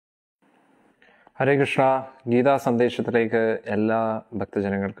ഹരേ കൃഷ്ണ. ഗീതാ സന്ദേശത്തിലേക്ക് എല്ലാ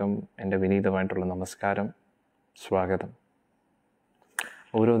ഭക്തജനങ്ങൾക്കും എൻ്റെ വിനീതമായിട്ടുള്ള നമസ്കാരം, സ്വാഗതം.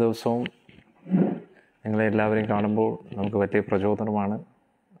 ഓരോ ദിവസവും നിങ്ങളെ എല്ലാവരെയും കാണുമ്പോൾ നമുക്ക് വലിയ പ്രചോദനമാണ്,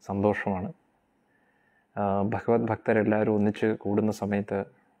 സന്തോഷമാണ്. ഭഗവത് ഭക്തരെല്ലാവരും ഒന്നിച്ച് കൂടുന്ന സമയത്ത്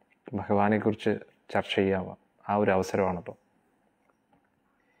ഭഗവാനെക്കുറിച്ച് ചർച്ച ചെയ്യാം, ആ ഒരു അവസരമാണപ്പോൾ.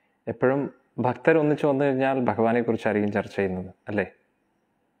 എപ്പോഴും ഭക്തരൊന്നിച്ച് വന്നു കഴിഞ്ഞാൽ ഭഗവാനെക്കുറിച്ചായിരിക്കും ചർച്ച ചെയ്യുന്നത്, അല്ലേ?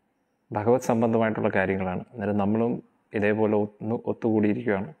 ഭഗവത് സംബന്ധമായിട്ടുള്ള കാര്യങ്ങളാണ്. അന്നേരം നമ്മളും ഇതേപോലെ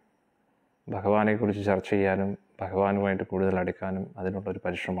ഒത്തുകൂടിയിരിക്കുകയാണ് ഭഗവാനെക്കുറിച്ച് ചർച്ച ചെയ്യാനും ഭഗവാനുമായിട്ട് കൂടുതൽ അടുക്കാനും അതിനുള്ളൊരു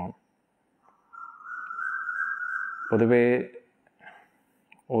പരിശ്രമമാണ്. പൊതുവേ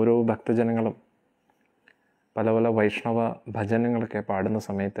ഓരോ ഭക്തജനങ്ങളും പല പല വൈഷ്ണവ ഭജനങ്ങളൊക്കെ പാടുന്ന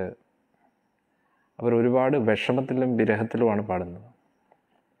സമയത്ത് അവർ ഒരുപാട് വിഷമത്തിലും വിരഹത്തിലുമാണ് പാടുന്നത്.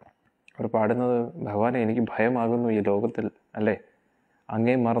 അവർ പാടുന്നത്, ഭഗവാനെ എനിക്ക് ഭയമാകുന്നു ഈ ലോകത്തിൽ, അല്ലേ?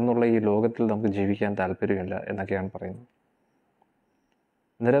 അങ്ങേ മറന്നുള്ള ഈ ലോകത്തിൽ നമുക്ക് ജീവിക്കാൻ താല്പര്യമില്ല എന്നൊക്കെയാണ് പറയുന്നത്.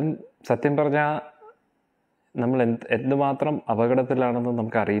 അന്നേരം സത്യം പറഞ്ഞാൽ നമ്മൾ എന്തുമാത്രം അപകടത്തിലാണെന്ന്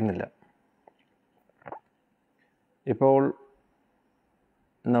നമുക്ക് അറിയുന്നില്ല. ഇപ്പോൾ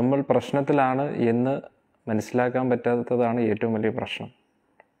നമ്മൾ പ്രശ്നത്തിലാണ് എന്ന് മനസ്സിലാക്കാൻ പറ്റാത്തതാണ് ഏറ്റവും വലിയ പ്രശ്നം.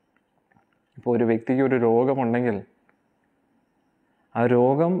 ഇപ്പോൾ ഒരു വ്യക്തിക്ക് ഒരു രോഗമുണ്ടെങ്കിൽ ആ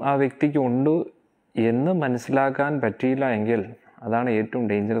രോഗം ആ വ്യക്തിക്ക് ഉണ്ട് എന്ന് മനസ്സിലാക്കാൻ പറ്റിയില്ല എങ്കിൽ അതാണ് ഏറ്റവും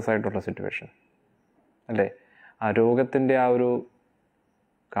ഡേഞ്ചറസ് ആയിട്ടുള്ള സിറ്റുവേഷൻ, അല്ലേ? ആ രോഗത്തിൻ്റെ ആ ഒരു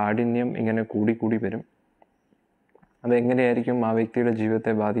കാഠിന്യം ഇങ്ങനെ കൂടി വരും. അതെങ്ങനെയായിരിക്കും ആ വ്യക്തിയുടെ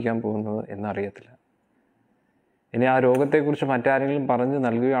ജീവിതത്തെ ബാധിക്കാൻ പോകുന്നത് എന്നറിയത്തില്ല. ഇനി ആ രോഗത്തെക്കുറിച്ച് മറ്റാരെങ്കിലും പറഞ്ഞു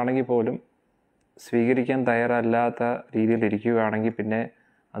നൽകുകയാണെങ്കിൽ പോലും സ്വീകരിക്കാൻ തയ്യാറല്ലാത്ത രീതിയിൽ ഇരിക്കുകയാണെങ്കിൽ പിന്നെ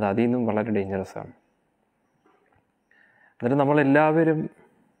അത് അതിൽ നിന്നും വളരെ ഡേഞ്ചറസ് ആണ്. എന്നിട്ട് നമ്മളെല്ലാവരും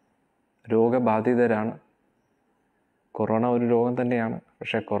രോഗബാധിതരാണ്. കൊറോണ ഒരു രോഗം തന്നെയാണ്.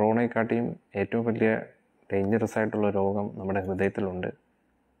 പക്ഷേ കൊറോണയെക്കാട്ടിയും ഏറ്റവും വലിയ ഡേഞ്ചറസ് ആയിട്ടുള്ള രോഗം നമ്മുടെ ഹൃദയത്തിലുണ്ട്.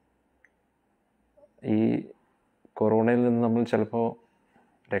 ഈ കൊറോണയിൽ നിന്ന് നമ്മൾ ചിലപ്പോൾ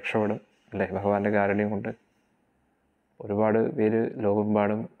രക്ഷപ്പെടും, അല്ലേ? ഭഗവാന്റെ കാരുണ്യം കൊണ്ട് ഒരുപാട് പേര്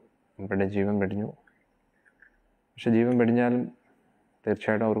ലോകമെമ്പാടും അവരുടെ ജീവൻ വെടിഞ്ഞു. പക്ഷെ ജീവൻ വെടിഞ്ഞാലും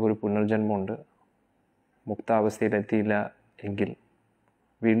തീർച്ചയായിട്ടും അവർക്കൊരു പുനർജന്മമുണ്ട്. മുക്താവസ്ഥയിലെത്തിയില്ല എങ്കിൽ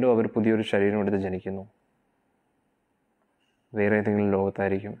വീണ്ടും അവർ പുതിയൊരു ശരീരം എടുത്ത് ജനിക്കുന്നു. വേറെ ഏതെങ്കിലും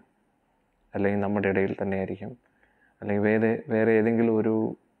ലോകത്തായിരിക്കും, അല്ലെങ്കിൽ നമ്മുടെ ഇടയിൽ തന്നെ ആയിരിക്കും, അല്ലെങ്കിൽ വേറെ ഏതെങ്കിലും ഒരു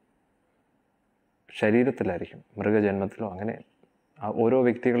ശരീരത്തിലായിരിക്കും, മൃഗജന്മത്തിലോ. അങ്ങനെ ഓരോ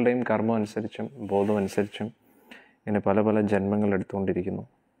വ്യക്തികളുടെയും കർമ്മം അനുസരിച്ചും ബോധം അനുസരിച്ചും ഇങ്ങനെ പല പല ജന്മങ്ങൾ എടുത്തുകൊണ്ടിരിക്കുന്നു.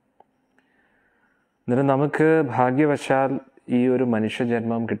 എന്നിട്ട് നമുക്ക് ഭാഗ്യവശാൽ ഈ ഒരു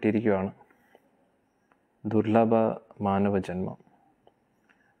മനുഷ്യജന്മം കിട്ടിയിരിക്കുകയാണ്, ദുർലഭ മാനവജന്മം.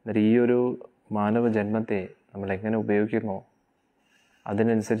 എന്നിട്ട് ഈ ഒരു മാനവജന്മത്തെ നമ്മൾ എങ്ങനെ ഉപയോഗിക്കുന്നോ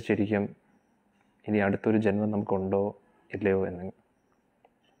അതിനനുസരിച്ചിരിക്കും ഇനി അടുത്തൊരു ജന്മം നമുക്കുണ്ടോ ഇല്ലയോ എന്ന്.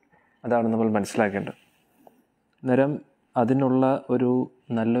 അതാണ് നമ്മൾ മനസ്സിലാക്കേണ്ടത്. അന്നേരം അതിനുള്ള ഒരു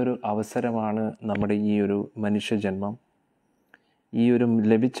നല്ലൊരു അവസരമാണ് നമ്മുടെ ഈ ഒരു മനുഷ്യജന്മം. ഈ ഒരു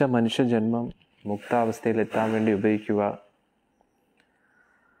ലഭിച്ച മനുഷ്യജന്മം മുക്താവസ്ഥയിലെത്താൻ വേണ്ടി ഉപയോഗിക്കുക.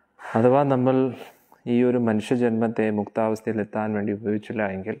 അഥവാ നമ്മൾ ഈ ഒരു മനുഷ്യജന്മത്തെ മുക്താവസ്ഥയിലെത്താൻ വേണ്ടി ഉപയോഗിച്ചില്ല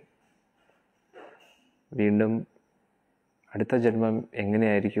എങ്കിൽ വീണ്ടും അടുത്ത ജന്മം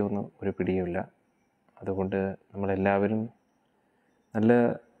എങ്ങനെയായിരിക്കുമെന്ന് ഒരു പിടിയുമില്ല. അതുകൊണ്ട് നമ്മളെല്ലാവരും നല്ല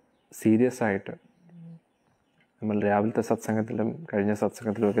സീരിയസ് ആയിട്ട്, നമ്മൾ രാവിലത്തെ സത്സംഗത്തിലും കഴിഞ്ഞ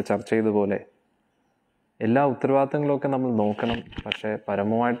സത്സംഗത്തിലുമൊക്കെ ചർച്ച ചെയ്തതുപോലെ എല്ലാ ഉത്തരവാദിത്തങ്ങളുമൊക്കെ നമ്മൾ നോക്കണം. പക്ഷേ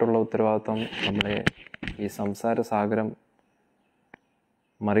പരമമായിട്ടുള്ള ഉത്തരവാദിത്വം നമ്മളെ ഈ സംസാര സാഗരം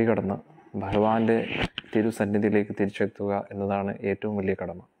മറികടന്ന് ഭഗവാന്റെ തിരുസന്നിധിയിലേക്ക് തിരിച്ചെത്തുക എന്നതാണ് ഏറ്റവും വലിയ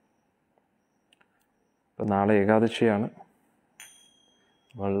കടമ. ഇപ്പോൾ നാളെ ഏകാദശിയാണ്.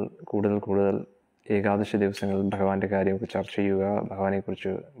 നമ്മൾ കൂടുതൽ ഏകാദശി ദിവസങ്ങളിൽ ഭഗവാന്റെ കാര്യമൊക്കെ ചർച്ച ചെയ്യുക,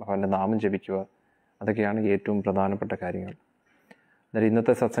 ഭഗവാനെക്കുറിച്ച് ഭഗവാന്റെ നാമം ജപിക്കുക, അതൊക്കെയാണ് ഏറ്റവും പ്രധാനപ്പെട്ട കാര്യങ്ങൾ. അന്നേരം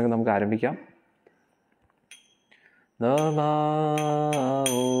ഇന്നത്തെ സത്സംഗം നമുക്ക് ആരംഭിക്കാം. നമോ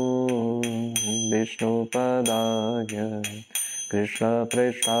വിഷ്ണുപദായ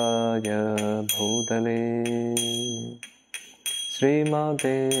കൃഷ്ണപ്രേഷ്ഠായ ഭൂതലേ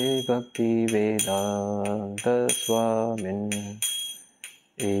ശ്രീമതേ ഭക്തിവേദാന്ത സ്വാമിൻ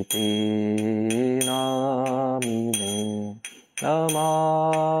ഇതി നാമിനേ. നമോ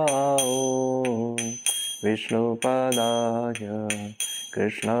വിഷ്ണുപദായ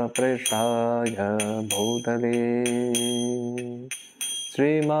കൃഷ്ണപ്രേഷ്ഠായ ഭൂതലേ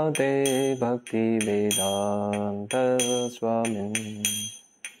ശ്രീമതേ ഭക്തിവേദാന്ത സ്വാമിൻ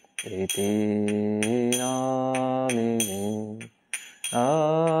ഇതി നാമിനേ.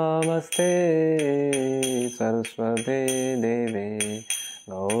 നമസ്തേ സരസ്വതേ ദേവേ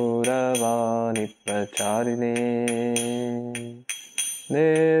गौरवाणी प्रचारिणे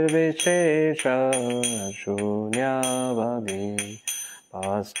निर्विशेष शून्यवादी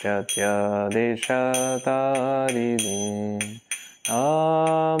पाश्चात्य देशतारिणे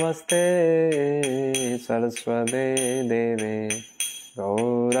नमस्ते सरस्वते देवे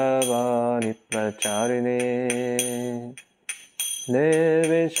गौरवाणी प्रचारिणे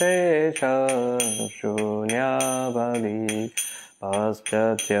निर्विशेष शून्यवादी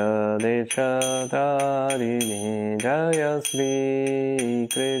पाश्चात्य देशतारिणे जय श्री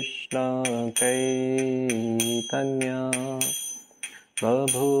कृष्ण चैतन्य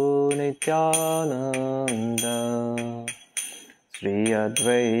प्रभु नित्यानंद श्री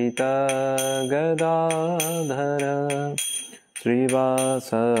अद्वैत गदाधर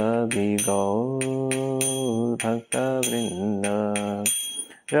श्रीवासदि गौर भक्तवृंद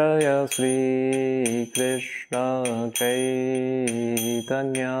जय श्री कृष्ण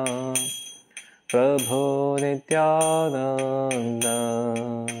चैतन्य प्रभु नित्यानंद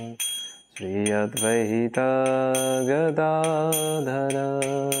श्री अद्वैत गदाधर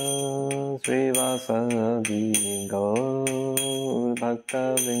श्रीवासदि गौर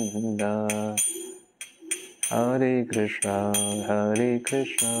भक्तवृंद हरे Krishna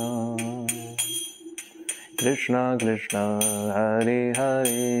Krishna Krishna Hare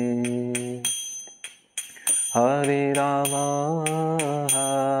Hare Hare Ram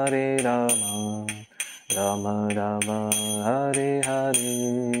Ram Ram Hare Hare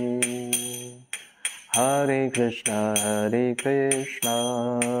Hare Krishna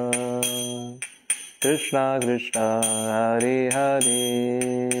Krishna Krishna Hare Hare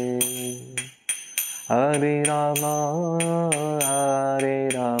Hare Ram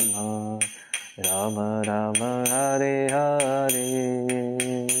Ram Ram Hare Hare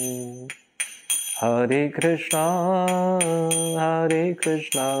Hare Krishna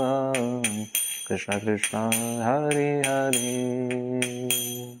Krishna Krishna Hare Hare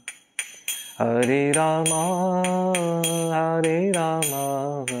Hare Ram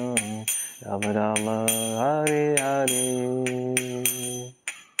Ram Ram Hare Hare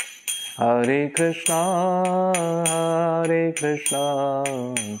Hare Krishna Krishna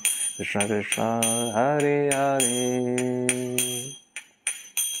Krishna Hare Hare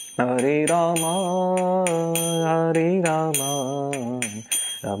Hare Ram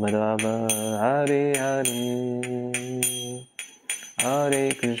Ram Ram Hare Hare Hare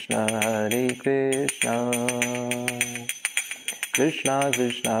Krishna Krishna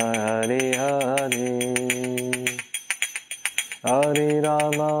Krishna Hare Hare Hare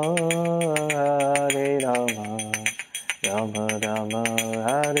Ram Ram Ram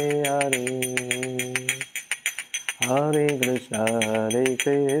Hare Hare Hare Krishna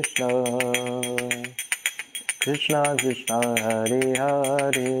Krishna Krishna Hare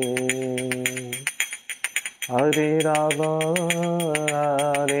Hare Hare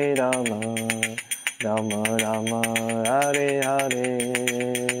Ram Ram Ram Hare Hare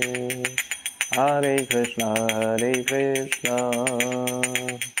Hare Krishna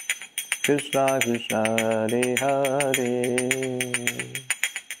Krishna Krishna Hare Hare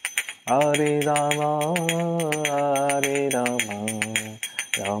Hare Ram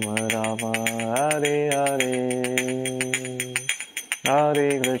Ram Ram Hare Hare Hare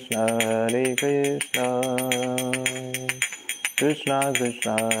Krishna Krishna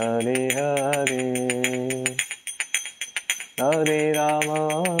Krishna Hare Hare Hare Ram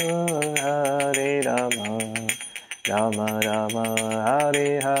Ram Ram Hare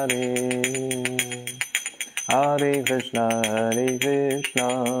Hare Hare Krishna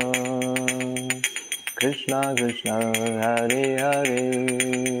Krishna Krishna Hare Hare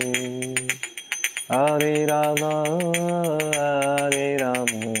Hare Ram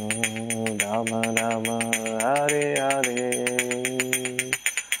Ram Ram Hare Hare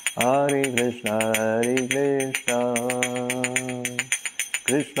Hare Krishna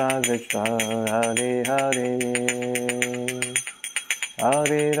Krishna Krishna Hare Hare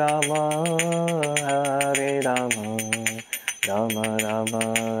Hare Ram Ram Ram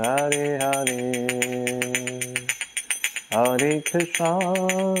Hare Hare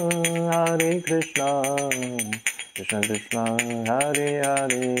Hare Krishna Krishna Krishna Hare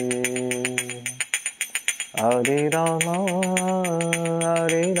Hare Hare Ram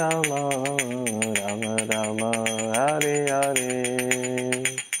Ram Ram Hare Hare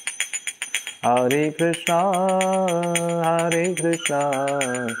Hare Krishna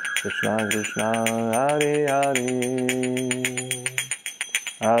Krishna Krishna Hare Hare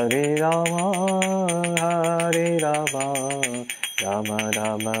Hare Ram Ram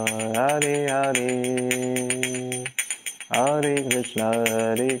Ram Hare Hare Hare Krishna,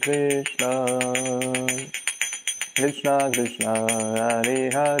 Hare Krishna, Krishna Krishna, Hare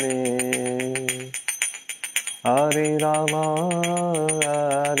Hare, Hare Rama,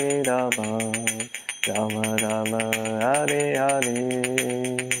 Hare Rama, Rama Rama, Hare Hare,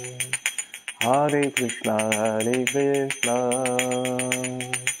 Hare Krishna, Hare Krishna,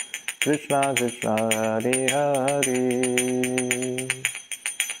 Krishna Krishna, Hare Hare,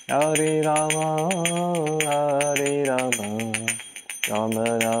 Hare Rama, Hare Rama, Rama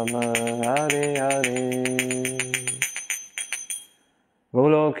Rama, Hare Hare.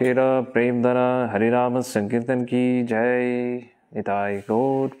 गोलोकेरा प्रेमधरा Hariram संकीर्तन की जय. Nitai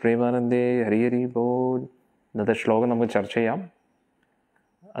God പ്രേമാനന്ദേ Hari Hari ball. ഇന്നത്തെ ശ്ലോകം നമുക്ക് ചർച്ച ചെയ്യാം.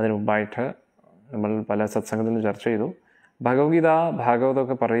 അതിനു മുമ്പായിട്ട് നമ്മൾ പല സത്സംഗത്തിലും ചർച്ച ചെയ്തു. ഭഗവത്ഗീത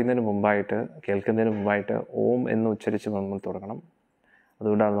ഭാഗവതമൊക്കെ പറയുന്നതിന് മുമ്പായിട്ട്, കേൾക്കുന്നതിന് മുമ്പായിട്ട് ഓം എന്ന് ഉച്ചരിച്ച് നമ്മൾ തുടങ്ങണം.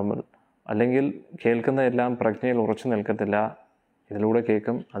 അതുകൊണ്ടാണ് നമ്മൾ, അല്ലെങ്കിൽ കേൾക്കുന്ന എല്ലാം പ്രജ്ഞയിൽ ഉറച്ചു നിൽക്കത്തില്ല. ഇതിലൂടെ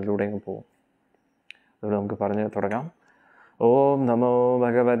കേൾക്കും, അതിലൂടെ അങ്ങ് പോകും. അതുകൊണ്ട് നമുക്ക് പറഞ്ഞ് തുടങ്ങാം. ഓം നമോ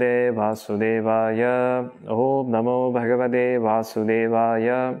ഭഗവതേ വാസുദേവായ. ഓം നമോ ഭഗവതേ വാസുദേവായ.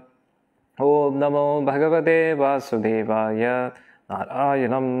 ഓം നമോ ഭഗവതേ വാസുദേവായ.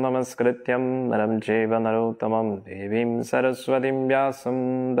 നാരായണം നമസ്കൃത്യം നരം ചൈവ നരോത്തമം ദേവീം സരസ്വതിം വ്യാസം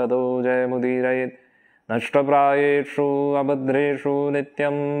തതോ ജയമുദീരയേത്. നഷ്ടപ്രായേഷു അഭദ്രേഷു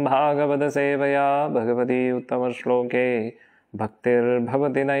നിത്യം ഭാഗവത സേവയാ ഭഗവതി ഉത്തമശ്ലോകേ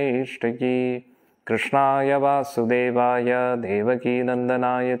ഭക്തിർഭവതി നൈഷ്ഠികീ. കൃഷ്ണായ വാസുദേവായ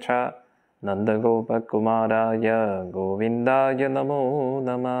ദേവകീനന്ദനായ ച നന്ദഗോപകുമാരായ ഗോവിന്ദായ നമോ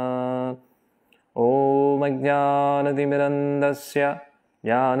നമഃ. ഓം അജ്ഞാനതിമിരന്ദസ്യ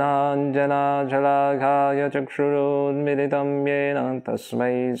ജ്ഞാനാഞ്ജനാശലാഘായ ചക്ഷുരോന്മിലിതം യേന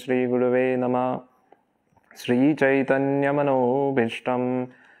തസ്മൈ ശ്രീഗുരുവേ നമഃ. ശ്രീചൈതന്യമനോഭീഷ്ടം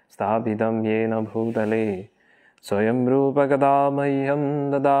സ്ഥാപിതം യേന ഭൂതലേ സ്വയം രൂപകഥാ മഹ്യം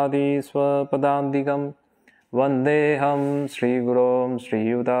ദദാതി സ്വപദാന്തികം. വന്ദേഹം ശ്രീഗുരോം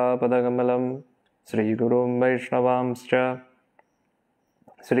ശ്രീയുതാപദകമലം ശ്രീഗുരും വൈഷ്ണവാംശ്ച.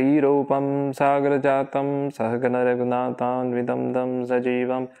 ശ്രീരൂപം സാഗരജാതം സഹഗണ രഘുനാഥാന്വിതം തം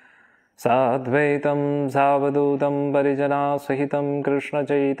സജീവം സാദ്വൈതം സാവധൂതം പരിജനാസഹിതം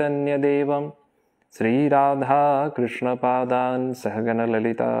കൃഷ്ണചൈതന്യദേവം ശ്രീരാധാ കൃഷ്ണപാദാൻ സഹഗണ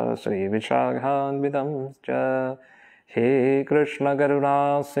ലളിത ശ്രീവിശാഖാന്വിതം ച. ഹേ കൃഷ്ണ കരുണാ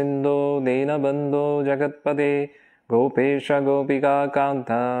സിന്ധോ ദീനബന്ധോ ജഗത്പദേ ഗോപേശ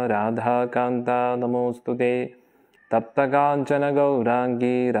ഗോപികാകാന്ത രാധാകാന്ത നമോസ്തുതേ. തപ്തകാഞ്ചന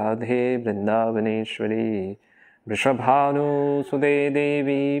ഗൗരാംഗീ രാധേ വൃന്ദാവനേശ്വരി. വൃഷഭാനുസുതേ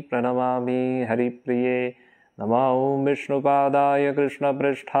ദേവി പ്രണമാമി ഹരിപ്രിയേ. നമോ ഓം വിഷ്ണുപാദായ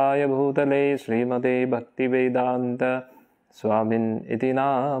കൃഷ്ണപൃഷ്ഠായ ഭൂതലേ ശ്രീമതേ ഭക്തിവേദാന്ത സ്വാമിൻ ഇതി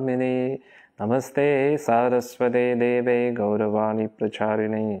നാമിനേ. നമസ്തേ സാരസ്വതേ ദേവേ ഗൗരവാണി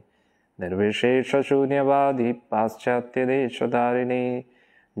പ്രചാരിണേ നിർവിശേഷശൂന്യവാദി പാശ്ചാത്യദേശധാരിണേ.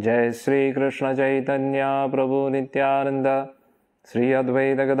 ജയ ശ്രീകൃഷ്ണ ചൈതന്യ പ്രഭു നിത്യാനന്ദ ശ്രീ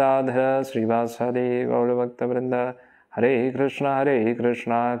അദ്വൈത ഗദാധര ശ്രീവാസാദി ഗൗരഭക്തവൃന്ദ. ഹരേ കൃഷ്ണ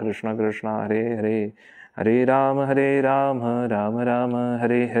കൃഷ്ണ കൃഷ്ണ ഹരേ ഹരേ. ഹരേ രാമ രാമ രാമ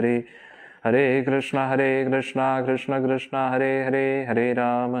ഹരേ ഹരേ. ഹരേ കൃഷ്ണ കൃഷ്ണ കൃഷ്ണ ഹരേ ഹരേ. ഹരേ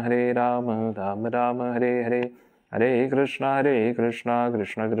രാമ രാമ രാമ ഹരേ ഹരേ. ഹരേ കൃഷ്ണ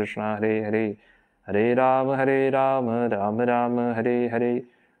കൃഷ്ണ കൃഷ്ണ ഹരേ ഹരേ. ഹരേ രാമ രാമ രാമ ഹരേ ഹരേ.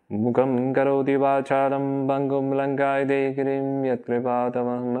 മുഖം കരോതി വാചാലം ഭംഗും ലങ്കായതേ ഗിരിം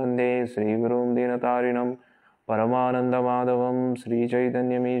യത്കൃപാതമഹം വന്ദേ ശ്രീഗുരും ദീനതാരിണം പരമാനന്ദമാധവം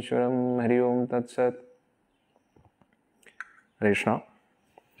ശ്രീചൈതന്യമീശ്വരം. ഹരി ഓം തത്സത്. കൃഷ്ണ.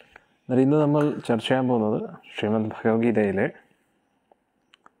 ഇന്ന് നമ്മൾ ചർച്ച ചെയ്യാൻ പോകുന്നത് ശ്രീമദ് ഭഗവത്ഗീതയിലെ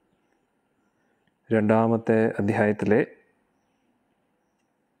 2-ാമത്തെ അധ്യായത്തിലെ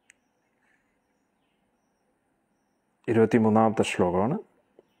 23-ാമത്തെ ശ്ലോകമാണ്.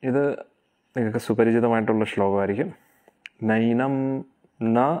 ഇത് നിങ്ങൾക്ക് സുപരിചിതമായിട്ടുള്ള ശ്ലോകമായിരിക്കും. നൈനം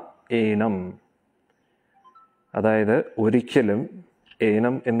ന ഏനം, അതായത് ഒരിക്കലും.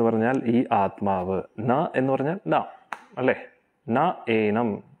 ഏനം എന്ന് പറഞ്ഞാൽ ഈ ആത്മാവ്, ന എന്ന് പറഞ്ഞാൽ ന, അല്ലേ? ന ഏനം,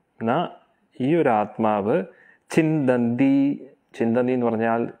 ന ഈ ഒരു ആത്മാവ്. ചിന്തന്തി, ചിന്തന്തി എന്ന്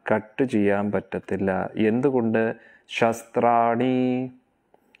പറഞ്ഞാൽ കട്ട് ചെയ്യാൻ പറ്റത്തില്ല. എന്തുകൊണ്ട്? ശസ്ത്രാണി.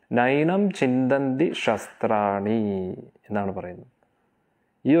 നൈനം ചിന്തന്തി ശസ്ത്രാണി എന്നാണ് പറയുന്നത്.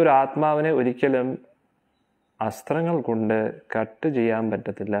 ഈ ഒരു ആത്മാവിനെ ഒരിക്കലും അസ്ത്രങ്ങൾ കൊണ്ട് കട്ട് ചെയ്യാൻ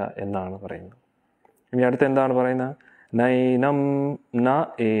പറ്റത്തില്ല എന്നാണ് പറയുന്നത്. ഇനി അടുത്ത് എന്താണ് പറയുന്നത്? നൈനം ന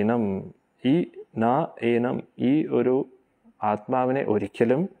ഏനം, ഈ ന ഏനം ഈ ഒരു ആത്മാവിനെ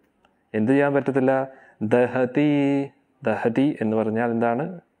ഒരിക്കലും എന്ത് ചെയ്യാൻ പറ്റത്തില്ല? ദഹതി. ദഹതി എന്ന് പറഞ്ഞാൽ എന്താണ്?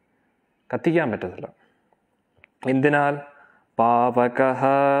 കത്തിക്കാൻ പറ്റത്തില്ല. എന്തിനാൽ? പാവകഃ,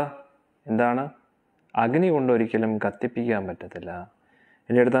 എന്താണ്? അഗ്നി കൊണ്ടൊരിക്കലും കത്തിപ്പിക്കാൻ പറ്റത്തില്ല.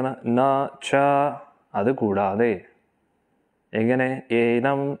 ഇനി അടുത്താണ് ന ച, അതുകൂടാതെ. എങ്ങനെ?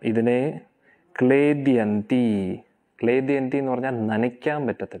 ഏനം, ഇതിനെ ക്ലേദ്യന്തി. ക്ലേദ്യന്തി എന്ന് പറഞ്ഞാൽ നനയ്ക്കാൻ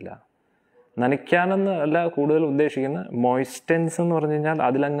പറ്റത്തില്ല. നനയ്ക്കാനെന്ന് അല്ല കൂടുതൽ ഉദ്ദേശിക്കുന്നത്, മോയ്സ്റ്റൻസ് എന്ന് പറഞ്ഞു കഴിഞ്ഞാൽ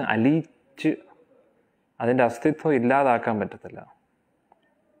അതിലങ്ങ് അലിയിച്ച് അതിൻ്റെ അസ്തിത്വം ഇല്ലാതാക്കാൻ പറ്റത്തില്ല.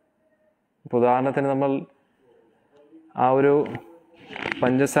 ഇപ്പോൾ ഉദാഹരണത്തിന് നമ്മൾ ആ ഒരു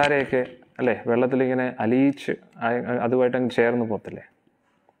പഞ്ചസാരയൊക്കെ അല്ലേ വെള്ളത്തിലിങ്ങനെ അലിയിച്ച് അതുമായിട്ട് അങ്ങ് ചേർന്ന് പോകത്തില്ലേ?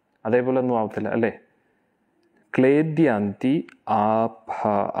 അതേപോലെ ഒന്നും ആവത്തില്ല അല്ലേ? ക്ലേദ്യന്തി ആപ,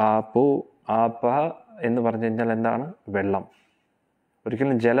 ആപോ, ആപ എന്ന് പറഞ്ഞു കഴിഞ്ഞാൽ എന്താണ്? വെള്ളം.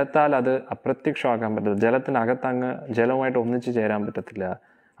 ഒരിക്കലും ജലത്താൽ അത് അപ്രത്യക്ഷമാക്കാൻ പറ്റത്തില്ല. ജലത്തിനകത്ത് അങ്ങ് ജലവുമായിട്ട് ഒന്നിച്ച് ചേരാൻ പറ്റത്തില്ല.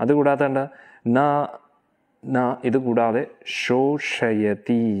 അതുകൂടാതെ ഇത് കൂടാതെ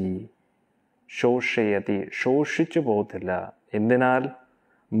ശോഷയതി, ശോഷയതി, ശോഷിച്ചു പോകത്തില്ല. എന്തിനാൽ?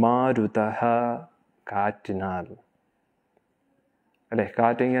 മാരുതഃ, കാറ്റിനാൽ അല്ലേ?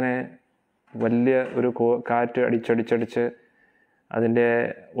 കാറ്റിങ്ങനെ വലിയ ഒരു കാറ്റ് അടിച്ചടിച്ചടിച്ച് അതിൻ്റെ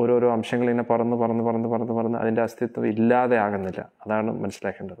ഓരോരോ അംശങ്ങളിങ്ങനെ പറന്ന് അതിൻ്റെ അസ്തിത്വം ഇല്ലാതെ ആകുന്നില്ല. അതാണ്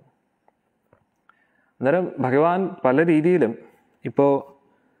മനസ്സിലാക്കേണ്ടത്. അന്നേരം ഭഗവാൻ പല രീതിയിലും ഇപ്പോൾ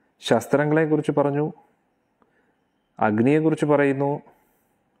ശസ്ത്രങ്ങളെക്കുറിച്ച് പറഞ്ഞു, അഗ്നിയെക്കുറിച്ച് പറയുന്നു,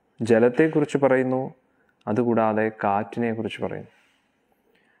 ജലത്തെക്കുറിച്ച് പറയുന്നു, അതുകൂടാതെ കാറ്റിനെക്കുറിച്ച് പറയുന്നു.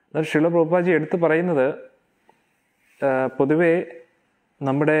 എന്നാൽ ശ്രീല പ്രഭുപാദി എടുത്തു പറയുന്നത് പൊതുവെ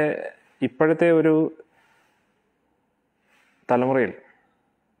നമ്മുടെ ഇപ്പോഴത്തെ ഒരു തലമുറയിൽ,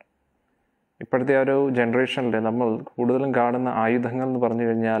 ഇപ്പോഴത്തെ ഒരു ജനറേഷനിൽ നമ്മൾ കൂടുതലും കാണുന്ന ആയുധങ്ങൾ എന്ന് പറഞ്ഞു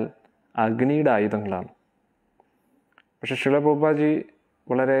കഴിഞ്ഞാൽ അഗ്നിയുടെ ആയുധങ്ങളാണ്. പക്ഷെ ശ്രീല പ്രഭുപാദി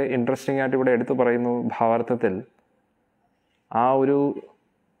വളരെ ഇൻട്രസ്റ്റിംഗ് ആയിട്ട് ഇവിടെ എടുത്തു പറയുന്നു, ഭാവാർത്ഥത്തിൽ ആ ഒരു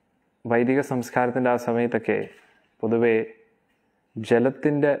വൈദിക സംസ്കാരത്തിൻ്റെ ആ സമയത്തൊക്കെ പൊതുവെ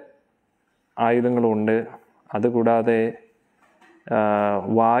ജലത്തിൻ്റെ ആയുധങ്ങളുമുണ്ട്, അതുകൂടാതെ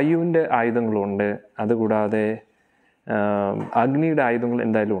വായുവിൻ്റെ ആയുധങ്ങളുമുണ്ട്, അതുകൂടാതെ അഗ്നിയുടെ ആയുധങ്ങൾ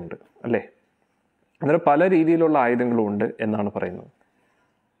എന്തായാലും ഉണ്ട് അല്ലേ? അന്നേരം പല രീതിയിലുള്ള ആയുധങ്ങളും ഉണ്ട് എന്നാണ് പറയുന്നത്.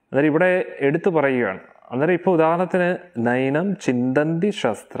 അന്നേരം ഇവിടെ എടുത്തു പറയുകയാണ്. അന്നേരം ഇപ്പോൾ ഉദാഹരണത്തിന് നൈനം ചിന്തന്തി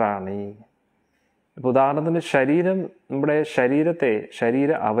ശസ്ത്രാണി. ഇപ്പോൾ ഉദാഹരണത്തിന് നമ്മുടെ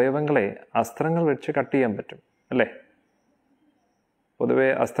ശരീര അവയവങ്ങളെ അസ്ത്രങ്ങൾ വെച്ച് കട്ട് ചെയ്യാൻ പറ്റും അല്ലേ? പൊതുവെ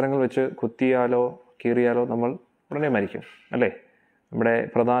അസ്ത്രങ്ങൾ വെച്ച് കുത്തിയാലോ കീറിയാലോ നമ്മൾ ഉടനെ മരിക്കും അല്ലേ? നമ്മുടെ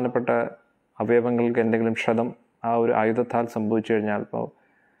പ്രധാനപ്പെട്ട അവയവങ്ങൾക്ക് എന്തെങ്കിലും ക്ഷതം ആ ഒരു ആയുധത്താൽ സംഭവിച്ചു കഴിഞ്ഞാൽ, ഇപ്പോൾ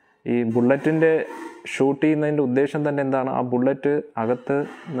ഈ ബുള്ളറ്റിൻ്റെ ഷൂട്ട് ചെയ്യുന്നതിൻ്റെ ഉദ്ദേശം തന്നെ എന്താണ്? ആ ബുള്ളറ്റ് അകത്ത്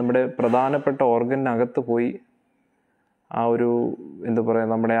നമ്മുടെ പ്രധാനപ്പെട്ട ഓർഗനകത്ത് പോയി ആ ഒരു എന്താ പറയുക,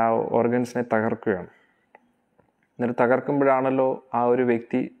 നമ്മുടെ ആ ഓർഗൻസിനെ തകർക്കുകയാണ്. എന്നിട്ട് തകർക്കുമ്പോഴാണല്ലോ ആ ഒരു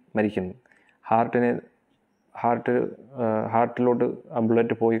വ്യക്തി മരിക്കുന്നത്. ഹാർട്ടിലോട്ട് ആ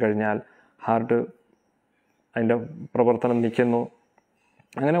ബുള്ളറ്റ് പോയി കഴിഞ്ഞാൽ ഹാർട്ട് അതിൻ്റെ പ്രവർത്തനം നിൽക്കുന്നു.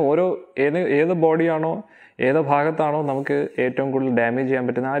 അങ്ങനെ ഏത് ബോഡിയാണോ ഏത് ഭാഗത്താണോ നമുക്ക് ഏറ്റവും കൂടുതൽ ഡാമേജ് ചെയ്യാൻ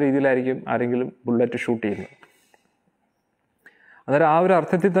പറ്റുന്ന ആ രീതിയിലായിരിക്കും ആരെങ്കിലും ബുള്ളറ്റ് ഷൂട്ട് ചെയ്യുന്നത്. അന്നേരം ആ ഒരു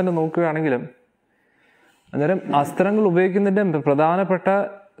അർത്ഥത്തിൽ തന്നെ നോക്കുകയാണെങ്കിലും അന്നേരം അസ്ത്രങ്ങൾ ഉപയോഗിക്കുന്നതിൻ്റെ പ്രധാനപ്പെട്ട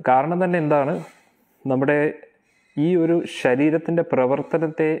കാരണം തന്നെ എന്താണ്? നമ്മുടെ ഈ ഒരു ശരീരത്തിൻ്റെ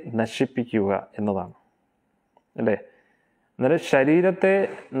പ്രവർത്തനത്തെ നശിപ്പിക്കുക എന്നതാണ് അല്ലേ? അന്നേരം ശരീരത്തെ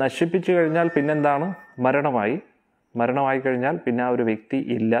നശിപ്പിച്ചു കഴിഞ്ഞാൽ പിന്നെന്താണ്? മരണമായി കഴിഞ്ഞാൽ പിന്നെ ആ ഒരു വ്യക്തി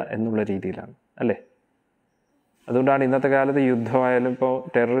ഇല്ല എന്നുള്ള രീതിയിലാണ് അല്ലേ? അതുകൊണ്ടാണ് ഇന്നത്തെ കാലത്ത് യുദ്ധമായാലും ഇപ്പോൾ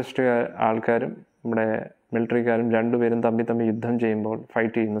ടെററിസ്റ്റ് ആൾക്കാരും നമ്മുടെ മിലിറ്ററിക്കാരും രണ്ടുപേരും തമ്മിൽ യുദ്ധം ചെയ്യുമ്പോൾ,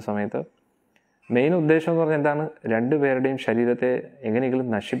 ഫൈറ്റ് ചെയ്യുന്ന സമയത്ത് മെയിൻ ഉദ്ദേശം എന്ന് പറഞ്ഞാൽ എന്താണ്? രണ്ടുപേരുടെയും ശരീരത്തെ എങ്ങനെയെങ്കിലും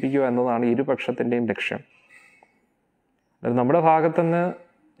നശിപ്പിക്കുക എന്നതാണ് ഇരുപക്ഷത്തിൻ്റെയും ലക്ഷ്യം. നമ്മുടെ ഭാഗത്തുനിന്ന്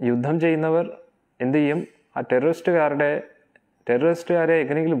യുദ്ധം ചെയ്യുന്നവർ എന്തു ചെയ്യും? ആ ടെററിസ്റ്റുകാരെ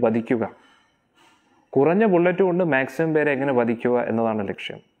എങ്ങനെയെങ്കിലും വധിക്കുക, കുറഞ്ഞ ബുള്ളറ്റ് കൊണ്ട് മാക്സിമം പേരെ എങ്ങനെ വധിക്കുക എന്നതാണ്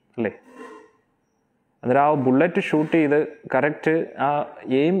ലക്ഷ്യം അല്ലേ? അന്നേരം ആ ബുള്ളറ്റ് ഷൂട്ട് ചെയ്ത് കറക്റ്റ് ആ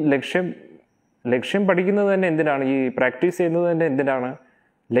എയിം ലക്ഷ്യം പഠിക്കുന്നത് തന്നെ എന്തിനാണ്? ഈ പ്രാക്ടീസ് ചെയ്യുന്നത് തന്നെ എന്തിനാണ്?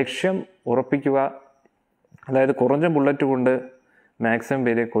 ലക്ഷ്യം ഉറപ്പിക്കുക, അതായത് കുറഞ്ഞ ബുള്ളറ്റ് കൊണ്ട് മാക്സിമം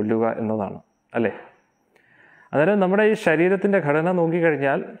പേരെ കൊല്ലുക എന്നതാണ് അല്ലേ? അന്നേരം നമ്മുടെ ഈ ശരീരത്തിൻ്റെ ഘടന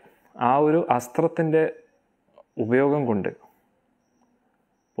നോക്കിക്കഴിഞ്ഞാൽ ആ ഒരു അസ്ത്രത്തിൻ്റെ ഉപയോഗം കൊണ്ട്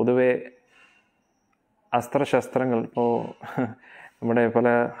പൊതുവെ അസ്ത്രശസ്ത്രങ്ങൾ, ഇപ്പോൾ നമ്മുടെ പല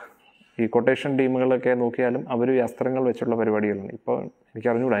ഈ കൊട്ടേഷൻ ടീമുകളൊക്കെ നോക്കിയാലും അവർ ഈ അസ്ത്രങ്ങൾ വെച്ചുള്ള പരിപാടികളുണ്ട്. ഇപ്പോൾ എനിക്ക്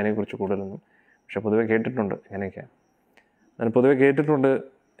അറിഞ്ഞുകൂടാ അതിനെക്കുറിച്ച് കൂടുതലൊന്നും, പക്ഷെ പൊതുവെ കേട്ടിട്ടുണ്ട് ഇങ്ങനെയൊക്കെ. ഞാൻ പൊതുവെ കേട്ടിട്ടുണ്ട്.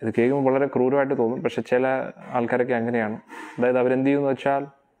 ഇത് കേൾക്കുമ്പോൾ വളരെ ക്രൂരമായിട്ട് തോന്നും, പക്ഷെ ചില ആൾക്കാരൊക്കെ അങ്ങനെയാണ്. അതായത് അവരെന്ത് ചെയ്യുമെന്ന് വെച്ചാൽ,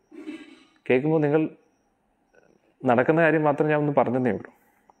 കേൾക്കുമ്പോൾ നിങ്ങൾ നടക്കുന്ന കാര്യം മാത്രം ഞാൻ ഒന്ന് പറഞ്ഞതേ ഉള്ളൂ.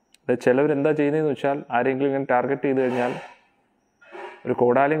 ചിലവരെന്താ ചെയ്യുന്നതെന്ന് വെച്ചാൽ ആരെങ്കിലും ഇങ്ങനെ ടാർഗറ്റ് ചെയ്ത് കഴിഞ്ഞാൽ ഒരു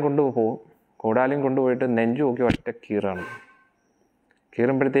കോടാലിയും കൊണ്ടുപോകും. കോടാലിയും കൊണ്ടുപോയിട്ട് നെഞ്ചു നോക്കി ഒറ്റ കീറാണ്.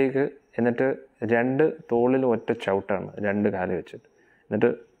 കീറുമ്പോഴത്തേക്ക് എന്നിട്ട് 2 തോളിലും ഒറ്റ ചവിട്ടാണ്, 2 കാല് വെച്ചിട്ട്. എന്നിട്ട്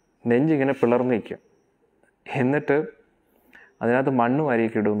നെഞ്ചിങ്ങനെ പിളർന്ന് നിൽക്കും. എന്നിട്ട് അതിനകത്ത് മണ്ണ്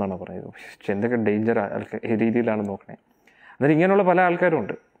വാരിയൊക്കെ ഇടുമെന്നാണ് പറയുന്നത്. എന്തൊക്കെ ഡേഞ്ചർ രീതിയിലാണ് നോക്കണേ. അന്നേരം ഇങ്ങനെയുള്ള പല ആൾക്കാരും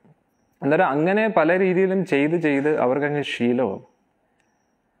ഉണ്ട്. അന്നേരം അങ്ങനെ പല രീതിയിലും ചെയ്ത് അവർക്കങ്ങ് ശീലമാകും.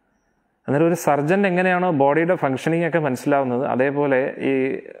 അന്നേരം ഒരു സർജൻ എങ്ങനെയാണോ ബോഡിയുടെ ഫങ്ഷനിങ് ഒക്കെ മനസ്സിലാവുന്നത്, അതേപോലെ ഈ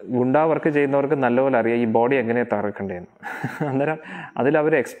ഗുണ്ടാ വർക്ക് ചെയ്യുന്നവർക്ക് നല്ലപോലെ അറിയാം ഈ ബോഡി എങ്ങനെയാണ് തകർക്കേണ്ടതെന്ന്. അന്നേരം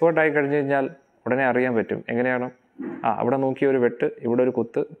അതിലവർ എക്സ്പേർട്ടായി കഴിഞ്ഞ് കഴിഞ്ഞാൽ ഉടനെ അറിയാൻ പറ്റും എങ്ങനെയാണ് അവിടെ നോക്കിയ ഒരു വെട്ട്, ഇവിടെ ഒരു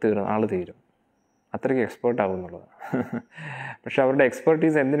കുത്ത്, ആൾ തീരും. അത്രയ്ക്ക് എക്സ്പേർട്ടാവും എന്നുള്ളത്. പക്ഷെ അവരുടെ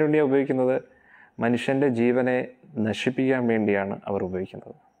എക്സ്പെർട്ടീസ് എന്തിനു വേണ്ടിയാണ് ഉപയോഗിക്കുന്നത്? മനുഷ്യൻ്റെ ജീവനെ നശിപ്പിക്കാൻ വേണ്ടിയാണ് അവർ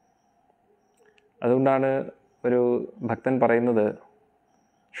ഉപയോഗിക്കുന്നത്. അതുകൊണ്ടാണ് ഒരു ഭക്തൻ പറയുന്നത്,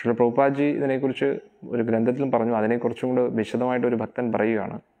 ശ്രീ പ്രഭുപാദ്ജി ഇതിനെക്കുറിച്ച് ഒരു ഗ്രന്ഥത്തിലും പറഞ്ഞു, അതിനെക്കുറിച്ചും കൂടെ വിശദമായിട്ടൊരു ഭക്തൻ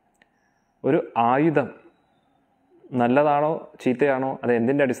പറയുകയാണ്, ഒരു ആയുധം നല്ലതാണോ ചീത്തയാണോ അത്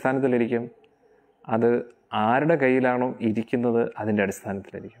എന്തിൻ്റെ അടിസ്ഥാനത്തിലിരിക്കും? അത് ആരുടെ കയ്യിലാണോ ഇരിക്കുന്നത് അതിൻ്റെ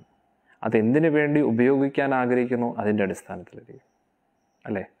അടിസ്ഥാനത്തിലിരിക്കും. അതെന്തിനു വേണ്ടി ഉപയോഗിക്കാൻ ആഗ്രഹിക്കുന്നു അതിൻ്റെ അടിസ്ഥാനത്തിലിരിക്കും,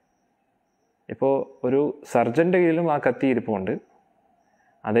 അല്ലേ? ഇപ്പോൾ ഒരു സർജൻ്റെ കയ്യിലും ആ കത്തി ഇരിപ്പുണ്ട്,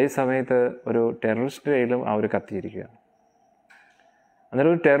 അതേ സമയത്ത് ഒരു ടെററിസ്റ്റ് കയ്യിലും ആ ഒരു കത്തി ഇരിക്കുകയാണ്.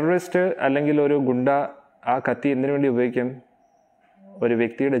 അന്നേരം ഒരു ടെററിസ്റ്റ് അല്ലെങ്കിൽ ഒരു ഗുണ്ട ആ കത്തി എന്തിനു വേണ്ടി ഉപയോഗിക്കും? ഒരു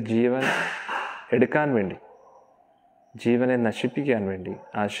വ്യക്തിയുടെ ജീവൻ എടുക്കാൻ വേണ്ടി, ജീവനെ നശിപ്പിക്കാൻ വേണ്ടി,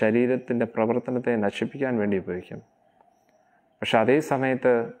 ആ ശരീരത്തിൻ്റെ പ്രവർത്തനത്തെ നശിപ്പിക്കാൻ വേണ്ടി ഉപയോഗിക്കും. പക്ഷെ അതേ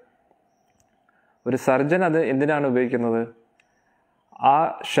സമയത്ത് ഒരു സർജൻ അത് എന്തിനാണ് ഉപയോഗിക്കുന്നത്? ആ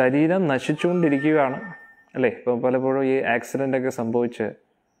ശരീരം നശിച്ചുകൊണ്ടിരിക്കുകയാണ്, അല്ലേ? ഇപ്പം പലപ്പോഴും ഈ ആക്സിഡൻ്റൊക്കെ സംഭവിച്ച്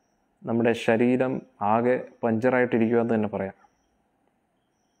നമ്മുടെ ശരീരം ആകെ പഞ്ചറായിട്ടിരിക്കുക എന്ന് തന്നെ പറയാം.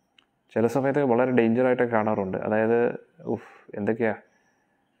 ചില സമയത്ത് വളരെ ഡേഞ്ചറായിട്ടൊക്കെ കാണാറുണ്ട്. അതായത് എന്തൊക്കെയാ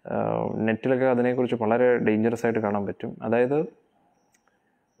നെറ്റിലൊക്കെ അതിനെക്കുറിച്ച് വളരെ ഡേഞ്ചറസ് ആയിട്ട് കാണാൻ പറ്റും. അതായത്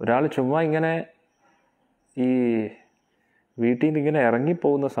ഒരാൾ ചുമ്മാ ഇങ്ങനെ ഈ വീട്ടിൽ നിന്ന് ഇങ്ങനെ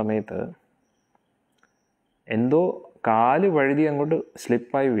ഇറങ്ങിപ്പോകുന്ന സമയത്ത് എന്തോ കാല് വഴുതി അങ്ങോട്ട്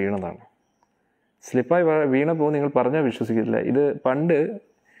സ്ലിപ്പായി വീണതാണ്. സ്ലിപ്പായി വീണപ്പോൾ നിങ്ങൾ പറഞ്ഞാൽ വിശ്വസിക്കില്ല. ഇത് പണ്ട്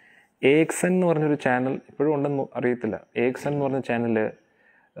AXN എന്ന് പറഞ്ഞൊരു ചാനൽ, ഇപ്പോഴും ഉണ്ടെന്ന് അറിയത്തില്ല, AXN എന്ന് പറഞ്ഞ channel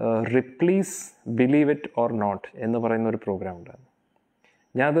റിപ്ലീസ് believe it or not എന്ന് പറയുന്ന ഒരു പ്രോഗ്രാം ഉണ്ടായിരുന്നു.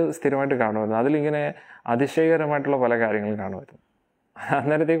 ഞാനത് സ്ഥിരമായിട്ട് കാണുമായിരുന്നു. അതിലിങ്ങനെ അതിശയകരമായിട്ടുള്ള പല കാര്യങ്ങളും കാണുമായിരുന്നു.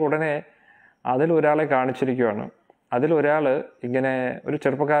 അന്നേരത്തേക്ക് ഉടനെ അതിലൊരാളെ കാണിച്ചിരിക്കുകയാണ്. അതിലൊരാൾ ഇങ്ങനെ ഒരു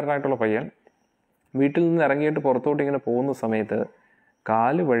ചെറുപ്പക്കാരനായിട്ടുള്ള പയ്യൻ വീട്ടിൽ നിന്ന് ഇറങ്ങിയിട്ട് പുറത്തോട്ട് ഇങ്ങനെ പോകുന്ന സമയത്ത്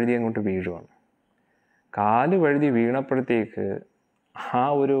കാല് വഴുതി അങ്ങോട്ട് വീഴുവാണ്. കാല് വഴുതി വീണപ്പോഴത്തേക്ക് ആ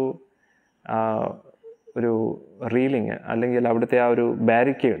ഒരു റീലിങ് അല്ലെങ്കിൽ അവിടുത്തെ ആ ഒരു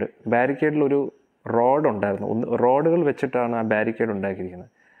ബാരിക്കേഡിലൊരു റോഡ് ഉണ്ടായിരുന്നു. റോഡുകൾ വെച്ചിട്ടാണ് ആ ബാരിക്കേഡ്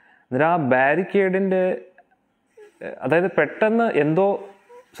ഉണ്ടാക്കിയിരിക്കുന്നത്. എന്നിട്ട് ആ ബാരിക്കേഡിൻ്റെ അതായത് പെട്ടെന്ന് എന്തോ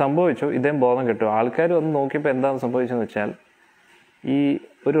സംഭവിച്ചു, ഇദ്ദേഹം ബോധം കിട്ടും. ആൾക്കാർ വന്ന് നോക്കിയപ്പോൾ എന്താണെന്ന് സംഭവിച്ചതെന്ന് വെച്ചാൽ ഈ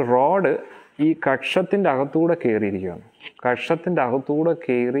ഒരു റോഡ് ഈ കക്ഷത്തിൻ്റെ അകത്തൂടെ കയറിയിരിക്കുകയാണ്. കക്ഷത്തിൻ്റെ അകത്തൂടെ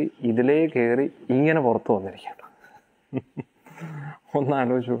കയറി ഇതിലേ കയറി ഇങ്ങനെ പുറത്ത് വന്നിരിക്കുകയാണ്. ഒന്ന്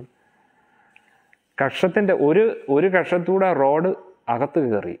ആലോചിച്ചു. കക്ഷത്തിൻ്റെ ഒരു കക്ഷത്തൂടെ റോഡ് അകത്ത്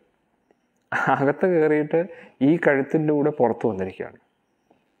കയറിയിട്ട് ഈ കഴുത്തിൻ്റെ കൂടെ പുറത്ത് വന്നിരിക്കുകയാണ്.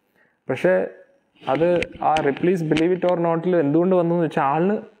 പക്ഷേ അത് ആ റിപ്ലീസ് ബിലീവ് ഇറ്റ് ഓർ നോട്ടിൽ എന്തുകൊണ്ട് വന്നു എന്ന് വെച്ചാൽ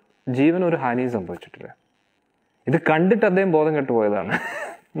ആളിന് ജീവൻ ഒരു ഹാനിയും സംഭവിച്ചിട്ടില്ല. ഇത് കണ്ടിട്ട് അദ്ദേഹം ബോധം കെട്ടുപോയതാണ്.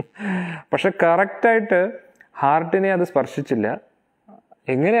 പക്ഷെ കറക്റ്റായിട്ട് ഹാർട്ടിനെ അത് സ്പർശിച്ചില്ല.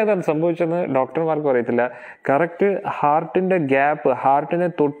 എങ്ങനെയാണ് അത് സംഭവിച്ചതെന്ന് ഡോക്ടർമാർക്കും അറിയത്തില്ല. കറക്റ്റ് ഹാർട്ടിൻ്റെ ഗ്യാപ്പ്, ഹാർട്ടിനെ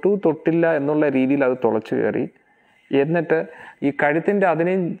തൊട്ടില്ല എന്നുള്ള രീതിയിൽ അത് തുളച്ചു കയറി. എന്നിട്ട് ഈ കഴുത്തിൻ്റെ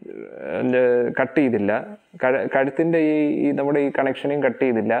അതിനെയും കട്ട് ചെയ്തില്ല, കഴുത്തിൻ്റെ ഈ നമ്മുടെ ഈ കണക്ഷനെയും കട്ട്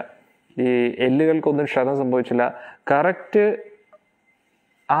ചെയ്തില്ല, ഈ എല്ലുകൾക്കൊന്നും ക്ഷതം സംഭവിച്ചില്ല. കറക്റ്റ്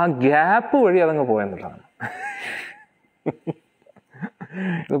ആ ഗ്യാപ്പ് വഴി അതങ്ങ് പോയെന്നുള്ളതാണ്.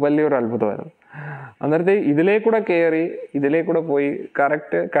 ഇത് വലിയൊരു അത്ഭുതമായിരുന്നു. അന്നേരത്തെ ഇതിലേക്കൂടെ കയറി ഇതിലേക്കൂടെ പോയി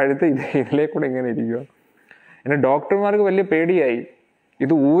കറക്റ്റ് കഴുത്ത് ഇതിലേക്കൂടെ ഇങ്ങനെ ഇരിക്കുക. പിന്നെ ഡോക്ടർമാർക്ക് വലിയ പേടിയായി,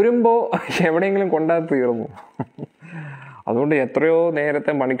 ഇത് ഊരുമ്പോൾ എവിടെയെങ്കിലും കൊണ്ടാൽ തീർന്നു. അതുകൊണ്ട് എത്രയോ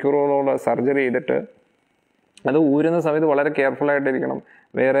നേരത്തെ മണിക്കൂറുകളോളം സർജറി ചെയ്തിട്ട് അത് ഊരുന്ന സമയത്ത് വളരെ കെയർഫുള്ളായിട്ടിരിക്കണം.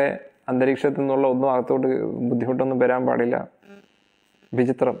 വേറെ അന്തരീക്ഷത്തിൽ നിന്നുള്ള ഒന്നും അകത്തോട്ട് ബുദ്ധിമുട്ടൊന്നും വരാൻ പാടില്ല.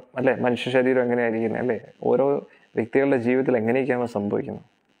 വിചിത്രം അല്ലേ? മനുഷ്യ ശരീരം എങ്ങനെയായിരിക്കുന്നത് അല്ലേ? ഓരോ വ്യക്തികളുടെ ജീവിതത്തിൽ എങ്ങനെയൊക്കെയാണ് സംഭവിക്കുന്നത്.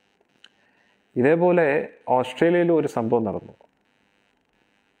 ഇതേപോലെ ഓസ്ട്രേലിയയിൽ ഒരു സംഭവം നടന്നു.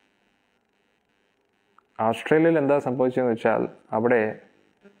 ഓസ്ട്രേലിയയിൽ എന്താ സംഭവിച്ചതെന്ന് വെച്ചാൽ അവിടെ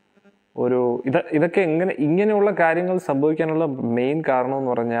ഇതൊക്കെ ഇങ്ങനെയുള്ള കാര്യങ്ങൾ സംഭവിക്കാനുള്ള മെയിൻ കാരണം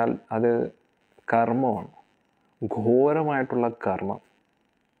എന്ന് പറഞ്ഞാൽ അത് കർമ്മമാണ്. ഘോരമായിട്ടുള്ള കർമ്മം,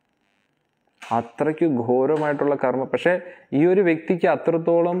 അത്രയ്ക്ക് ഘോരമായിട്ടുള്ള കർമ്മം. പക്ഷേ ഈ ഒരു വ്യക്തിക്ക്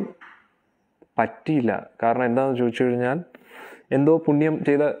അത്രത്തോളം പറ്റിയില്ല. കാരണം എന്താണെന്ന് ചോദിച്ചു കഴിഞ്ഞാൽ എന്തോ പുണ്യം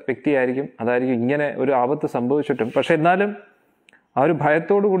ചെയ്ത വ്യക്തിയായിരിക്കും, അതായിരിക്കും ഇങ്ങനെ ഒരു ആപത്ത് സംഭവിച്ചിട്ടും. പക്ഷെ എന്നാലും ആ ഒരു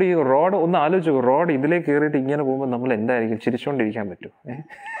ഭയത്തോടു കൂടി ഈ റോഡ് ഒന്ന് ആലോചിച്ചു, റോഡ് ഇതിലേക്ക് കയറിയിട്ട് ഇങ്ങനെ പോകുമ്പോൾ നമ്മൾ എന്തായിരിക്കും? ചിരിച്ചുകൊണ്ടിരിക്കാൻ പറ്റും?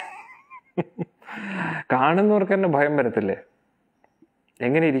 കാണുന്നവർക്ക് തന്നെ ഭയം വരത്തില്ലേ?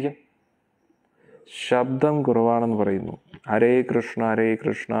 എങ്ങനെ ഇരിക്കും? ശബ്ദം കുറവാണെന്ന് പറയുന്നു. ഹരേ കൃഷ്ണ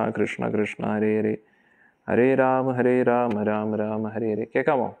കൃഷ്ണ കൃഷ്ണ ഹരേ ഹരേ, ഹരേ രാമ രാമ രാമ ഹരേ ഹരേ.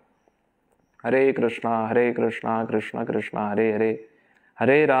 കേൾക്കാമോ? ഹരേ കൃഷ്ണ കൃഷ്ണ കൃഷ്ണ ഹരേ ഹരേ,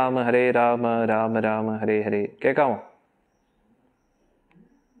 ഹരേ രാമ രാമ രാമ ഹരേ ഹരേ. കേൾക്കാമോ?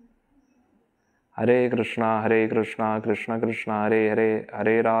 ഹരേ കൃഷ്ണ കൃഷ്ണ കൃഷ്ണ ഹരേ ഹരേ,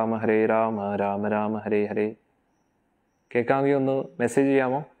 ഹരേ രാമ രാമ രാമ ഹരേ ഹരേ. കേൾക്കാമെങ്കിൽ ഒന്ന് മെസ്സേജ്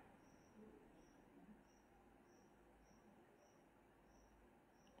ചെയ്യാമോ?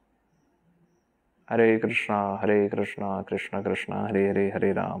 ഹരേ കൃഷ്ണ കൃഷ്ണ കൃഷ്ണ ഹരേ ഹരേ, ഹരേ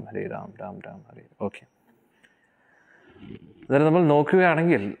രാം രാം രാം ഹരേ. ഓക്കെ. അതായത് നമ്മൾ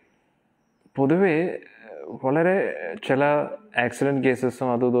നോക്കുകയാണെങ്കിൽ പൊതുവേ വളരെ ചില ആക്സിഡൻറ്റ് കേസസും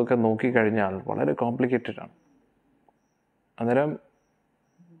അതും ഇതൊക്കെ നോക്കിക്കഴിഞ്ഞാൽ വളരെ കോംപ്ലിക്കേറ്റഡ് ആണ്. അന്നേരം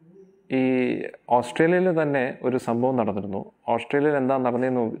ഈ ഓസ്ട്രേലിയയിൽ തന്നെ ഒരു സംഭവം നടന്നിരുന്നു. ഓസ്ട്രേലിയയിൽ എന്താ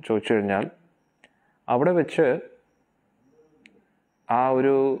നടന്നതെന്ന് ചോദിച്ചു കഴിഞ്ഞാൽ, അവിടെ വെച്ച് ആ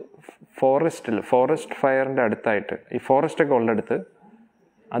ഒരു ഫോറസ്റ്റ് ഫയറിൻ്റെ അടുത്തായിട്ട്, ഈ ഫോറസ്റ്റൊക്കെ ഉള്ളടുത്ത്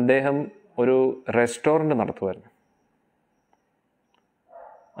അദ്ദേഹം ഒരു റെസ്റ്റോറൻറ്റ് നടത്തുമായിരുന്നു.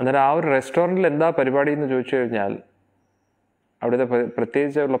 അന്നേരം ആ ഒരു റെസ്റ്റോറൻറ്റിൽ എന്താ പരിപാടി എന്ന് ചോദിച്ചു കഴിഞ്ഞാൽ, അവിടുത്തെ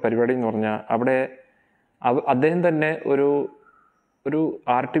പ്രത്യേകിച്ചുള്ള പരിപാടി എന്ന് പറഞ്ഞാൽ, അവിടെ അദ്ദേഹം തന്നെ ഒരു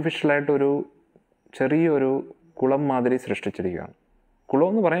ആർട്ടിഫിഷ്യലായിട്ടൊരു ചെറിയൊരു കുളം മാതിരി സൃഷ്ടിച്ചിരിക്കുകയാണ്.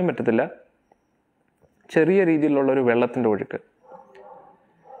 കുളമെന്ന് പറയാൻ പറ്റത്തില്ല, ചെറിയ രീതിയിലുള്ളൊരു വെള്ളത്തിൻ്റെ ഒഴുക്ക്.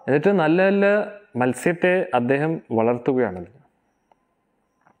 എന്നിട്ട് നല്ല നല്ല മത്സ്യത്തെ അദ്ദേഹം വളർത്തുകയാണ്.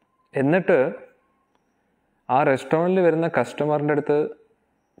 എന്നിട്ട് ആ റെസ്റ്റോറൻറ്റിൽ വരുന്ന കസ്റ്റമറിൻ്റെ അടുത്ത്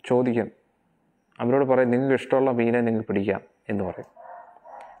ചോദിക്കും, അവരോട് പറയും, നിങ്ങൾക്ക് ഇഷ്ടമുള്ള മീനെ നിങ്ങൾക്ക് പിടിക്കാം എന്ന് പറയും.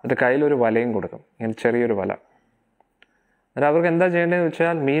 എന്നിട്ട് കയ്യിലൊരു വലയും കൊടുക്കും, ഇങ്ങനെ ചെറിയൊരു വല. എന്നിട്ട് അവർക്ക് എന്താ ചെയ്യേണ്ടതെന്ന്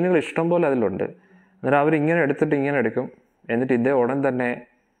വെച്ചാൽ, മീനുകൾ ഇഷ്ടം പോലെ അതിലുണ്ട്. എന്നിട്ട് അവരിങ്ങനെ എടുത്തിട്ട് ഇങ്ങനെ എടുക്കും. എന്നിട്ട് ഇതേ ഉടൻ തന്നെ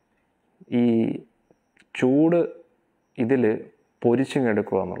ഈ ചൂട് ഇതിൽ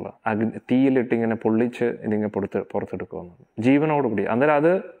പൊരിച്ചിങ്ങെടുക്കുക എന്നുള്ള, തീയിലിട്ട് ഇങ്ങനെ പൊള്ളിച്ച് ഇതിങ്ങനെ പുറത്തെടുക്കുക എന്നുള്ളത് ജീവനോടുകൂടി. അന്നേരം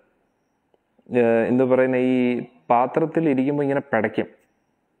അത് എന്താ പറയുന്ന, ഈ പാത്രത്തിൽ ഇരിക്കുമ്പോൾ ഇങ്ങനെ പിടയ്ക്കും.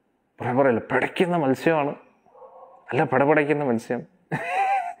 പറയല്ല, പിടയ്ക്കുന്ന മത്സ്യമാണ്, അല്ല പടപടയ്ക്കുന്ന മത്സ്യം.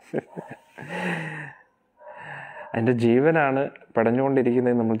 അതിൻ്റെ ജീവനാണ്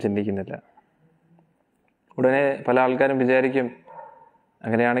പടഞ്ഞുകൊണ്ടിരിക്കുന്നതെന്ന് നമ്മൾ ചിന്തിക്കുന്നില്ല. ഉടനെ പല ആൾക്കാരും വിചാരിക്കും,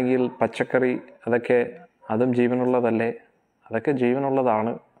 അങ്ങനെയാണെങ്കിൽ പച്ചക്കറി അതും ജീവനുള്ളതല്ലേ? അതൊക്കെ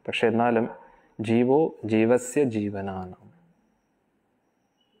ജീവനുള്ളതാണ്. പക്ഷെ എന്നാലും ജീവസ്യ ജീവനാനാം,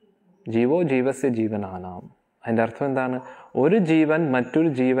 ജീവസ്യ ജീവനാനാം. അതിൻ്റെ അർത്ഥം എന്താണ്? ഒരു ജീവൻ മറ്റൊരു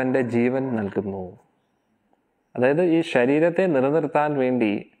ജീവൻ്റെ ജീവൻ നൽകുന്നു. അതായത് ഈ ശരീരത്തെ നിലനിർത്താൻ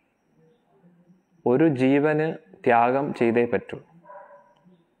വേണ്ടി ഒരു ജീവന് ത്യാഗം ചെയ്തേ പറ്റൂ.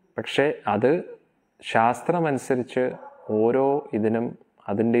 പക്ഷെ അത് ശാസ്ത്രമനുസരിച്ച് ഓരോ ഇതിനും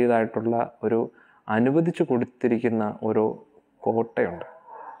അതിൻ്റേതായിട്ടുള്ള ഒരു അനുവദിച്ചു കൊടുത്തിരിക്കുന്ന ഒരു കോട്ടയുണ്ട്.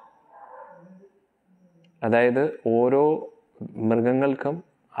 അതായത് ഓരോ മൃഗങ്ങൾക്കും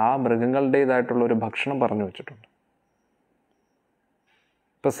ആ മൃഗങ്ങളുടേതായിട്ടുള്ള ഒരു ഭക്ഷണം പറഞ്ഞു വെച്ചിട്ടുണ്ട്.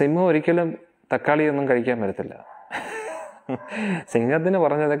 ഇപ്പം സിംഹം ഒരിക്കലും തക്കാളിയൊന്നും കഴിക്കാൻ പറ്റത്തില്ല. സിംഹത്തിന്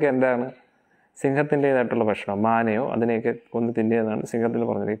പറഞ്ഞതൊക്കെ എന്താണ്? സിംഹത്തിൻ്റേതായിട്ടുള്ള ഭക്ഷണം, മാനയോ അതിനെയൊക്കെ കൊന്ന് തിന്നിയതാണ് സിംഹത്തിന്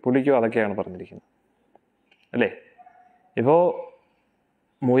പറഞ്ഞിരിക്കുന്നത്. പുലിക്കോ അതൊക്കെയാണ് പറഞ്ഞിരിക്കുന്നത്, അല്ലേ? ഇപ്പോൾ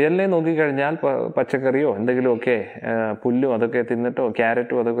മുയലിനെ നോക്കിക്കഴിഞ്ഞാൽ പച്ചക്കറിയോ എന്തെങ്കിലുമൊക്കെ പുല്ലും അതൊക്കെ തിന്നിട്ടോ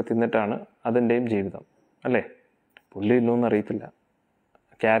ക്യാരറ്റും അതൊക്കെ തിന്നിട്ടാണ് അതിൻ്റെയും ജീവിതം, അല്ലേ? പുല്ല് ഇന്നൊന്നും അറിയത്തില്ല,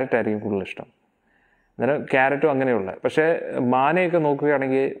 ക്യാരറ്റായിരിക്കും കൂടുതൽ ഇഷ്ടം. അന്നേരം ക്യാരറ്റും അങ്ങനെയുള്ള. പക്ഷേ മാനയൊക്കെ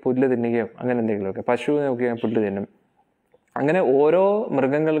നോക്കുകയാണെങ്കിൽ പുല്ല് തിന്നുകയോ അങ്ങനെ എന്തെങ്കിലുമൊക്കെ. പശുവിനെ നോക്കുകയാണെങ്കിൽ പുല്ല് തിന്നും. അങ്ങനെ ഓരോ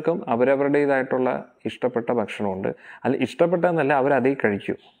മൃഗങ്ങൾക്കും അവരവരുടേതായിട്ടുള്ള ഇഷ്ടപ്പെട്ട ഭക്ഷണമുണ്ട്. അല്ല, ഇഷ്ടപ്പെട്ടതെന്നല്ല, അവരതേ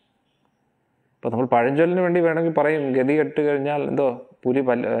കഴിക്കൂ. ഇപ്പോൾ നമ്മൾ പഴഞ്ചൊല്ലിന് വേണ്ടി വേണമെങ്കിൽ പറയും, ഗതി കെട്ട് കഴിഞ്ഞാൽ എന്തോ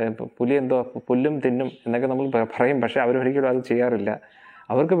പുലി എന്തോ പുല്ലും തിന്നും എന്നൊക്കെ നമ്മൾ പറയും. പക്ഷേ അവരൊരിക്കലും അത് ചെയ്യാറില്ല.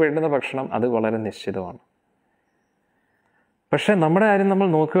 അവർക്ക് വേണ്ടുന്ന ഭക്ഷണം അത് വളരെ നിശ്ചിതമാണ്. പക്ഷേ നമ്മുടെ കാര്യം നമ്മൾ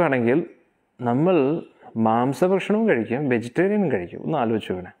നോക്കുകയാണെങ്കിൽ, നമ്മൾ മാംസഭക്ഷണവും കഴിക്കും, വെജിറ്റേറിയനും കഴിക്കും. ഒന്ന്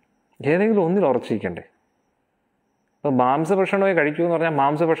ആലോചിച്ച് വേണേ, ഏതെങ്കിലും ഒന്നിൽ ഉറച്ചിരിക്കണ്ടേ? അപ്പോൾ മാംസഭക്ഷണമേ കഴിക്കൂ എന്ന് പറഞ്ഞാൽ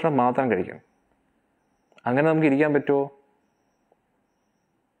മാംസഭക്ഷണം മാത്രം കഴിക്കണം. അങ്ങനെ നമുക്ക് ഇരിക്കാൻ പറ്റുമോ?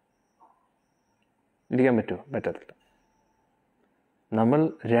 ഇരിക്കാൻ പറ്റുമോ? പറ്റത്തില്ല. നമ്മൾ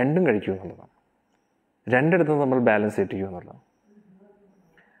രണ്ടും കഴിക്കുക എന്നുള്ളതാണ്. രണ്ടിടത്തും നമ്മൾ ബാലൻസ് തെറ്റിക്കുക എന്നുള്ളതാണ്.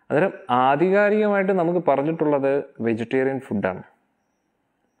 അന്നേരം ആധികാരികമായിട്ട് നമുക്ക് പറഞ്ഞിട്ടുള്ളത് വെജിറ്റേറിയൻ ഫുഡാണ്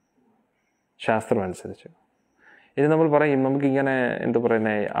ശാസ്ത്രം അനുസരിച്ച്. ഇനി നമ്മൾ പറയും നമുക്കിങ്ങനെ എന്താ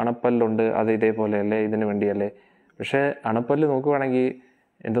പറയുന്നത് അണപ്പല്ലുണ്ട്, അത് ഇതേപോലെയല്ലേ, ഇതിനു വേണ്ടിയല്ലേ. പക്ഷേ അണപ്പല്ല് നോക്കുകയാണെങ്കിൽ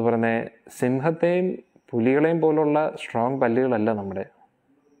എന്താ പറയുന്നത് സിംഹത്തെയും പുലികളെയും പോലുള്ള സ്ട്രോങ് പല്ലുകളല്ല നമ്മുടെ.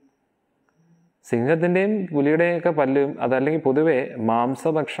 സിംഹത്തിൻ്റെയും പുലിയുടെയും ഒക്കെ പല്ലും അതല്ലെങ്കിൽ പൊതുവെ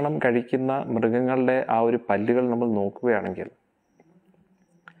മാംസഭക്ഷണം കഴിക്കുന്ന മൃഗങ്ങളുടെ ആ ഒരു പല്ലുകൾ നമ്മൾ നോക്കുകയാണെങ്കിൽ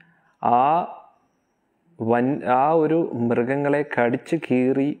ആ ഒരു മൃഗങ്ങളെ കടിച്ചു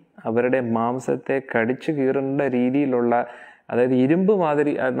കീറി അവരുടെ മാംസത്തെ കടിച്ചു കീറേണ്ട രീതിയിലുള്ള, അതായത് ഇരുമ്പ്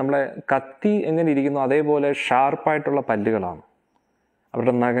മാതിരി നമ്മളെ കത്തി എങ്ങനെ ഇരിക്കുന്നു അതേപോലെ ഷാർപ്പായിട്ടുള്ള പല്ലുകളാണ്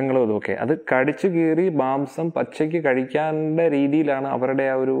അവരുടെ നഖങ്ങളും ഇതൊക്കെ. അത് കടിച്ചു കീറി മാംസം പച്ചയ്ക്ക് കഴിക്കേണ്ട രീതിയിലാണ് അവരുടെ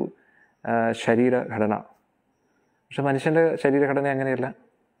ആ ഒരു ശരീരഘടന. പക്ഷെ മനുഷ്യൻ്റെ ശരീരഘടന അങ്ങനെയല്ല,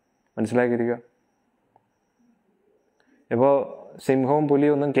 മനസ്സിലാക്കിയിരിക്കുക. ഇപ്പോൾ സിംഹവും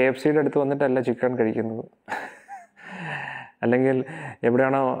പുലിയും ഒന്നും KFCയുടെ അടുത്ത് വന്നിട്ടല്ല ചിക്കൻ കഴിക്കുന്നത്. അല്ലെങ്കിൽ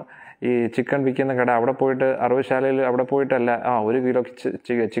എവിടെയാണോ ഈ ചിക്കൻ വിൽക്കുന്ന കട അവിടെ പോയിട്ട് അറവുശാലയിൽ അവിടെ പോയിട്ടല്ല 1 കിലോ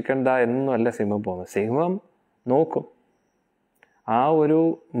ചിക്കൻ ദാ എന്നൊന്നും അല്ല സിംഹം പോകുന്നത്. സിംഹം നോക്കും ആ ഒരു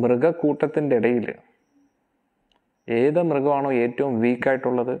മൃഗക്കൂട്ടത്തിൻ്റെ ഇടയിൽ ഏത് മൃഗമാണോ ഏറ്റവും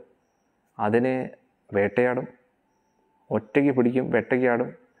വീക്കായിട്ടുള്ളത് അതിനെ വേട്ടയാടും, ഒറ്റയ്ക്ക് പിടിക്കും, വേട്ടയ്ക്കാടും.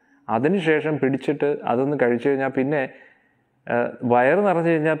 അതിനുശേഷം പിടിച്ചിട്ട് അതൊന്ന് കഴിച്ചു കഴിഞ്ഞാൽ പിന്നെ വയറ്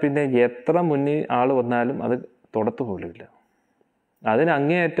നിറഞ്ഞു കഴിഞ്ഞാൽ പിന്നെ എത്ര മുന്നിൽ ആൾ വന്നാലും അത് തുടത്തു പോലുമില്ല. അതിന്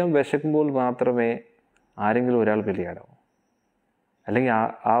അങ്ങേയറ്റം വിശക്കുമ്പോൾ മാത്രമേ ആരെങ്കിലും ഒരാൾ ബലിയാടാവും. അല്ലെങ്കിൽ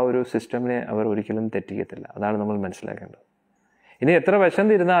ആ ഒരു സിസ്റ്റമിനെ അവർ ഒരിക്കലും തെറ്റിക്കത്തില്ല. അതാണ് നമ്മൾ മനസ്സിലാക്കേണ്ടത്. ഇനി എത്ര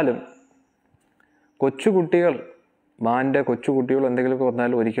വിശന്നിരുന്നാലും കൊച്ചുകുട്ടികൾ, മാൻ്റെ കൊച്ചുകുട്ടികൾ എന്തെങ്കിലുമൊക്കെ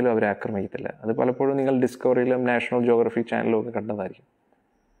വന്നാലും ഒരിക്കലും അവരെ ആക്രമിക്കത്തില്ല. അത് പലപ്പോഴും നിങ്ങൾ ഡിസ്കവറിയിലും നാഷണൽ ജിയോഗ്രഫി ചാനലും ഒക്കെ കണ്ടതായിരിക്കും.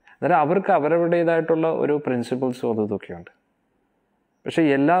 അന്നേരം അവർക്ക് അവരുടേതായിട്ടുള്ള ഒരു പ്രിൻസിപ്പിൾസും അതും ഇതൊക്കെയുണ്ട്. പക്ഷെ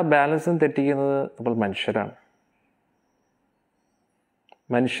എല്ലാ ബാലൻസും തെറ്റിക്കുന്നത് നമ്മൾ മനുഷ്യരാണ്.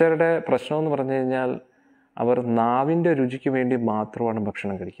 മനുഷ്യരുടെ പ്രശ്നം എന്ന് പറഞ്ഞു കഴിഞ്ഞാൽ അവർ നാവിൻ്റെ രുചിക്ക് വേണ്ടി മാത്രമാണ്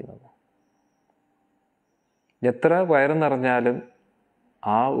ഭക്ഷണം കഴിക്കുന്നത്. എത്ര വയറ് നിറഞ്ഞാലും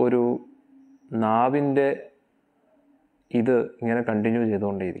ആ ഒരു നാവിൻ്റെ ഇത് ഇങ്ങനെ കണ്ടിന്യൂ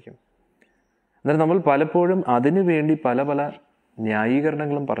ചെയ്തുകൊണ്ടേയിരിക്കും. അന്നേരം നമ്മൾ പലപ്പോഴും അതിനു വേണ്ടി പല പല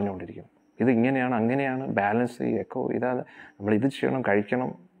ന്യായീകരണങ്ങളും പറഞ്ഞുകൊണ്ടിരിക്കും. ഇതിങ്ങനെയാണ്, അങ്ങനെയാണ്, ബാലൻസ് ഇതാണ്, നമ്മൾ ഇത് ചെയ്യണം, കഴിക്കണം,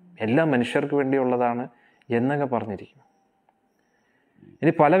 എല്ലാം മനുഷ്യർക്ക് വേണ്ടിയുള്ളതാണ് എന്നൊക്കെ പറഞ്ഞിരിക്കും.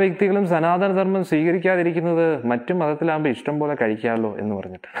 ഇനി പല വ്യക്തികളും സനാതനധർമ്മം സ്വീകരിക്കാതിരിക്കുന്നത് മറ്റു മതത്തിലാകുമ്പോൾ ഇഷ്ടം പോലെ കഴിക്കാമല്ലോ എന്ന്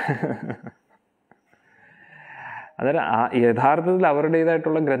പറഞ്ഞിട്ടാണ്. അന്നേരം യഥാർത്ഥത്തിൽ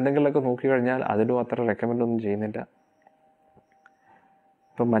അവരുടേതായിട്ടുള്ള ഗ്രന്ഥങ്ങളിലൊക്കെ നോക്കിക്കഴിഞ്ഞാൽ അതിലും അത്ര റെക്കമെൻഡ് ഒന്നും ചെയ്യുന്നില്ല.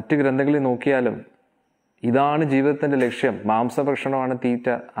 ഇപ്പം മറ്റ് ഗ്രന്ഥങ്ങളിൽ നോക്കിയാലും ഇതാണ് ജീവിതത്തിൻ്റെ ലക്ഷ്യം, മാംസഭക്ഷണമാണ് തീറ്റ.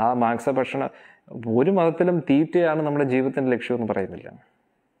 ആ മാംസഭക്ഷണം ഒരു മതത്തിലും തീറ്റയാണ് നമ്മുടെ ജീവിതത്തിൻ്റെ ലക്ഷ്യം എന്ന് പറയുന്നില്ല.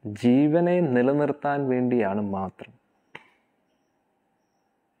 ജീവനെ നിലനിർത്താൻ വേണ്ടിയാണ് മാത്രം.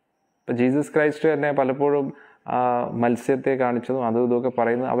 ഇപ്പം ജീസസ് ക്രൈസ്റ്റ് തന്നെ പലപ്പോഴും മത്സ്യത്തെ കാണിച്ചതും അതും ഇതുമൊക്കെ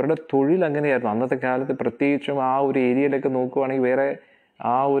പറയുന്നത് അവരുടെ തൊഴിൽ അങ്ങനെയായിരുന്നു. അന്നത്തെ കാലത്ത് പ്രത്യേകിച്ചും ആ ഒരു ഏരിയയിലൊക്കെ നോക്കുകയാണെങ്കിൽ വേറെ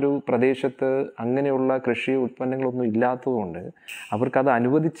ആ ഒരു പ്രദേശത്ത് അങ്ങനെയുള്ള കൃഷി ഉൽപ്പന്നങ്ങളൊന്നും ഇല്ലാത്തതുകൊണ്ട് അവർക്കത്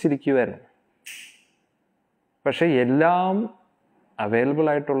അനുവദിച്ചിരിക്കുമായിരുന്നു. പക്ഷേ എല്ലാം അവൈലബിൾ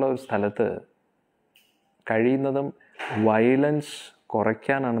ആയിട്ടുള്ള ഒരു സ്ഥലത്ത് കഴിയുന്നതും വയലൻസ്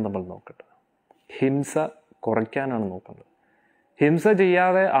കുറയ്ക്കാനാണ് നമ്മൾ നോക്കേണ്ടത്. ഹിംസ കുറയ്ക്കാനാണ് നോക്കേണ്ടത്. ഹിംസ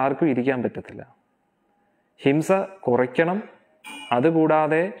ചെയ്യാതെ ആർക്കും ഇരിക്കാൻ പറ്റത്തില്ല. ഹിംസ കുറയ്ക്കണം.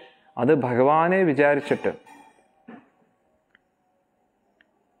 അതുകൂടാതെ അത് ഭഗവാനെ വിചാരിച്ചിട്ട്,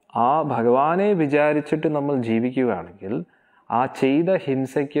 ആ ഭഗവാനെ വിചാരിച്ചിട്ട് നമ്മൾ ജീവിക്കുകയാണെങ്കിൽ ആ ചെയ്ത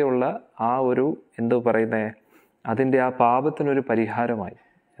ഹിംസയ്ക്കുള്ള ആ ഒരു എന്തോ പറയുന്നത് അതിൻ്റെ ആ പാപത്തിനൊരു പരിഹാരമായി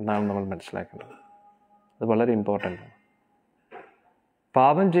എന്നാണ് നമ്മൾ മനസ്സിലാക്കേണ്ടത്. അത് വളരെ ഇമ്പോർട്ടൻ്റ് ആണ്.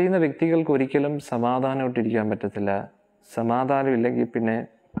 പാപം ചെയ്യുന്ന വ്യക്തികൾക്ക് ഒരിക്കലും സമാധാനമായിട്ടിരിക്കാൻ പറ്റത്തില്ല. സമാധാനം ഇല്ലെങ്കിൽ പിന്നെ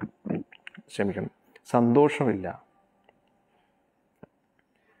സന്തോഷമില്ല.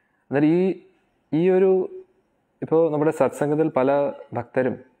 എന്നാൽ ഈ ഒരു ഇപ്പോൾ നമ്മുടെ സത്സംഗത്തിൽ പല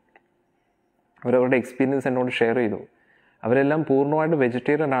ഭക്തരും അവരവരുടെ എക്സ്പീരിയൻസ് എന്നോട് ഷെയർ ചെയ്തു. അവരെല്ലാം പൂർണ്ണമായിട്ട്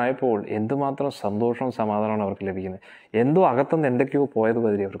വെജിറ്റേറിയൻ ആയപ്പോൾ എന്തുമാത്രം സന്തോഷവും സമാധാനമാണ് അവർക്ക് ലഭിക്കുന്നത്. എന്തോ അകത്തുനിന്ന് എന്തൊക്കെയോ പോയത്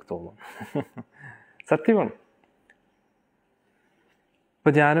പതിരി അവർക്ക് തോന്നും. സത്യമാണ്.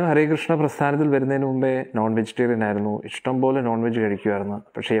 ഇപ്പോൾ ഞാനും ഹരേ കൃഷ്ണ പ്രസ്ഥാനത്തിൽ വരുന്നതിന് മുമ്പേ നോൺ വെജിറ്റേറിയൻ ആയിരുന്നു. ഇഷ്ടംപോലെ നോൺ വെജ് കഴിക്കുമായിരുന്നു.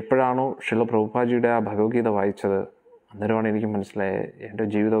 പക്ഷേ എപ്പോഴാണോ ശില പ്രഭുപാജിയുടെ ആ ഭഗവത്ഗീത വായിച്ചത് അന്നേരമാണ് എനിക്ക് മനസ്സിലായത് എൻ്റെ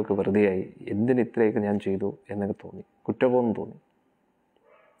ജീവിതമൊക്കെ വെറുതെയായി, എന്തിന് ഇത്രയൊക്കെ ഞാൻ ചെയ്തു എന്നൊക്കെ തോന്നി, കുറ്റബോധം തോന്നി.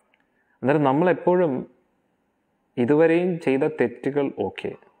 അന്നേരം നമ്മളെപ്പോഴും ഇതുവരെയും ചെയ്ത തെറ്റുകൾ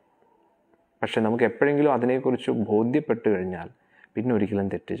ഓക്കെ, പക്ഷെ നമുക്ക് എപ്പോഴെങ്കിലും അതിനെക്കുറിച്ച് ബോധ്യപ്പെട്ട് കഴിഞ്ഞാൽ പിന്നെ ഒരിക്കലും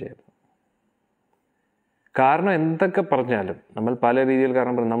തെറ്റ് ചെയ്യരുത്. കാരണം എന്തൊക്കെ പറഞ്ഞാലും നമ്മൾ പല രീതിയിൽ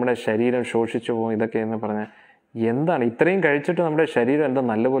കാരണം നമ്മുടെ ശരീരം ശോഷിച്ചു പോകും ഇതൊക്കെ എന്ന് പറഞ്ഞാൽ എന്താണ് ഇത്രയും കഴിച്ചിട്ട് നമ്മുടെ ശരീരം എന്താ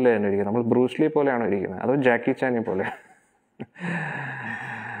നല്ലപോലെ തന്നെ ഇരിക്കുന്നത്? നമ്മൾ ബ്രൂസ്ലി പോലെയാണോ ഇരിക്കുന്നത്? അതോ ജാക്കി ചാനെ പോലെ,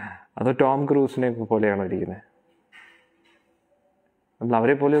 അതോ ടോം ക്രൂസിനെ പോലെയാണോ ഇരിക്കുന്നത്? നമ്മൾ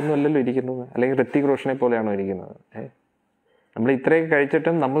അവരെ പോലെയൊന്നും അല്ലല്ലോ ഇരിക്കുന്നത്. അല്ലെങ്കിൽ ഋത്തിക് റോഷനെ പോലെയാണോ ഇരിക്കുന്നത്? നമ്മൾ ഇത്രയൊക്കെ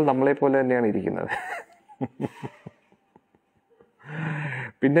കഴിച്ചിട്ടും നമ്മൾ നമ്മളെ പോലെ തന്നെയാണ് ഇരിക്കുന്നത്.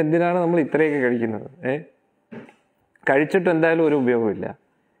 പിന്നെ എന്തിനാണ് നമ്മൾ ഇത്രയൊക്കെ കഴിക്കുന്നത്? കഴിച്ചിട്ട് എന്തായാലും ഒരു ഉപയോഗമില്ല.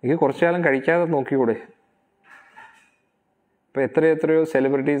 എനിക്ക് കുറച്ചു കാലം കഴിക്കാതെ നോക്കിക്കൂടെ? ഇപ്പോൾ എത്രയോ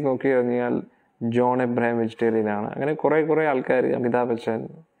സെലിബ്രിറ്റീസ് നോക്കി കഴിഞ്ഞാൽ ജോൺ എബ്രഹാം വെജിറ്റേറിയനാണ്. അങ്ങനെ കുറേ ആൾക്കാർ, അമിതാഭ് ബച്ചൻ,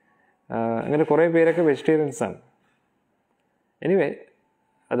 അങ്ങനെ കുറേ പേരൊക്കെ വെജിറ്റേറിയൻസാണ്. എനിവേ,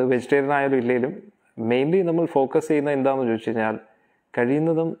 അത് വെജിറ്റേറിയൻ ആയാലും ഇല്ലെങ്കിലും മെയിൻലി നമ്മൾ ഫോക്കസ് ചെയ്യുന്നത് എന്താണെന്ന് ചോദിച്ചു കഴിഞ്ഞാൽ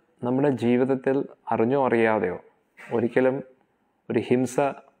കഴിയുന്നതും നമ്മുടെ ജീവിതത്തിൽ അറിഞ്ഞോ അറിയാതെയോ ഒരിക്കലും ഒരു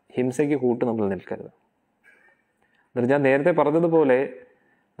ഹിംസയ്ക്ക് കൂട്ട് നമ്മൾ നിൽക്കരുത്. എന്നിട്ട് ഞാൻ നേരത്തെ പറഞ്ഞതുപോലെ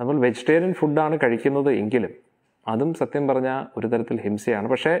നമ്മൾ വെജിറ്റേറിയൻ ഫുഡാണ് കഴിക്കുന്നത് എങ്കിലും അതും സത്യം പറഞ്ഞാൽ ഒരു തരത്തിൽ ഹിംസയാണ്.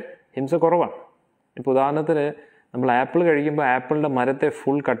 പക്ഷേ ഹിംസ കുറവാണ്. ഇപ്പോൾ ഉദാഹരണത്തിന് നമ്മൾ ആപ്പിൾ കഴിക്കുമ്പോൾ ആപ്പിളിൻ്റെ മരത്തെ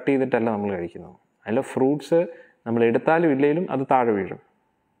ഫുൾ കട്ട് ചെയ്തിട്ടല്ല നമ്മൾ കഴിക്കുന്നത്. അതിലെ ഫ്രൂട്ട്സ് നമ്മൾ എടുത്താലും ഇല്ലെങ്കിലും അത് താഴെ വീഴും.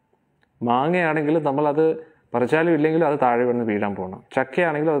 മാങ്ങയാണെങ്കിലും നമ്മളത് പറിച്ചാലും ഇല്ലെങ്കിലും അത് താഴെ വീണ് വീഴാൻ പോകണം.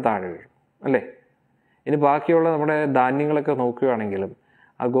 ചക്കയാണെങ്കിലും അത് താഴെ വീഴും, അല്ലേ? ഇനി ബാക്കിയുള്ള നമ്മുടെ ധാന്യങ്ങളൊക്കെ നോക്കുകയാണെങ്കിലും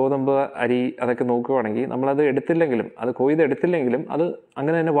ആ ഗോതമ്പ്, അരി അതൊക്കെ നോക്കുകയാണെങ്കിൽ നമ്മളത് എടുത്തില്ലെങ്കിലും, അത് കൊയ്തെടുത്തില്ലെങ്കിലും അത്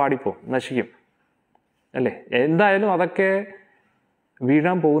അങ്ങനെ തന്നെ വാടിപ്പോവും, നശിക്കും, അല്ലേ? എന്തായാലും അതൊക്കെ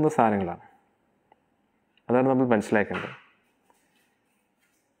വീഴാൻ പോകുന്ന സാധനങ്ങളാണ്. അതാണ് നമ്മൾ മനസ്സിലാക്കേണ്ടത്.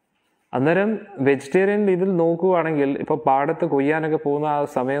 അന്നേരം വെജിറ്റേറിയൻ ഇതിൽ നോക്കുകയാണെങ്കിൽ ഇപ്പോൾ പാടത്ത് കൊയ്യാനൊക്കെ പോകുന്ന ആ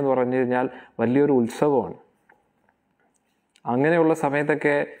സമയം എന്ന് പറഞ്ഞു കഴിഞ്ഞാൽ വലിയൊരു ഉത്സവമാണ്. അങ്ങനെയുള്ള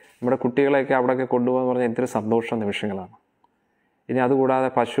സമയത്തൊക്കെ നമ്മുടെ കുട്ടികളെയൊക്കെ അവിടെയൊക്കെ കൊണ്ടുപോകാന്ന് പറഞ്ഞാൽ എന്തൊരു സന്തോഷ നിമിഷങ്ങളാണ്. ഇനി അതുകൂടാതെ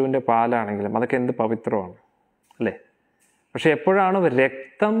പശുവിൻ്റെ പാലാണെങ്കിലും അതൊക്കെ എന്ത് പവിത്രമാണ്, അല്ലേ? പക്ഷെ എപ്പോഴാണ്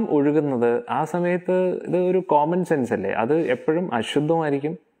രക്തം ഒഴുകുന്നത് ആ സമയത്ത് ഇത് ഒരു കോമൺ സെൻസ് അല്ലേ? അത് എപ്പോഴും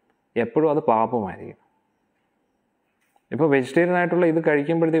അശുദ്ധമായിരിക്കും, എപ്പോഴും അത് പാപമായിരിക്കും. ഇപ്പോൾ വെജിറ്റേറിയൻ ആയിട്ടുള്ള ഇത്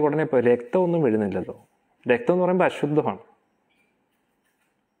കഴിക്കുമ്പോഴത്തേക്ക് ഉടനെ ഇപ്പോൾ രക്തമൊന്നും വീഴുന്നില്ലല്ലോ. രക്തം എന്ന് പറയുമ്പോൾ അശുദ്ധമാണ്.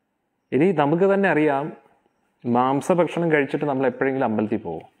 ഇനി നമുക്ക് തന്നെ അറിയാം, മാംസഭക്ഷണം കഴിച്ചിട്ട് നമ്മൾ എപ്പോഴെങ്കിലും അമ്പലത്തിൽ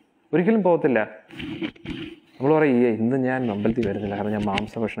പോകും? ഒരിക്കലും പോകത്തില്ല. നമ്മൾ പറയും, ഇന്ന് ഞാൻ അമ്പലത്തിൽ വരുന്നില്ല കാരണം ഞാൻ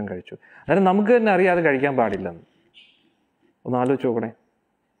മാംസഭക്ഷണം കഴിച്ചു. അതായത് നമുക്ക് തന്നെ അറിയാം അത് കഴിക്കാൻ പാടില്ലെന്ന്. ഒന്ന് ആലോചിച്ച് നോക്കണേ.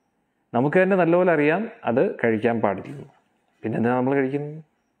 നമുക്ക് തന്നെ നല്ലപോലെ അറിയാം അത് കഴിക്കാൻ പാടില്ല. പിന്നെ എന്താ നമ്മൾ കഴിക്കുന്നത്?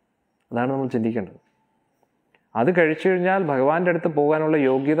 അതാണ് നമ്മൾ ചിന്തിക്കേണ്ടത്. അത് കഴിച്ചു കഴിഞ്ഞാൽ ഭഗവാന്റെ അടുത്ത് പോകാനുള്ള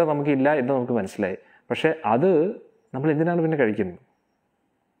യോഗ്യത നമുക്കില്ല എന്ന് നമുക്ക് മനസ്സിലായി. പക്ഷെ അത് നമ്മൾ എന്തിനാണ് പിന്നെ കഴിക്കുന്നത്?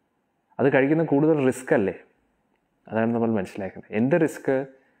 അത് കഴിക്കുന്നത് കൂടുതൽ റിസ്ക് അല്ലേ? അതാണ് നമ്മൾ മനസ്സിലാക്കുന്നത്. എന്ത് റിസ്ക്?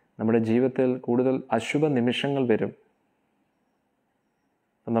 നമ്മുടെ ജീവിതത്തിൽ കൂടുതൽ അശുഭ നിമിഷങ്ങൾ വരും.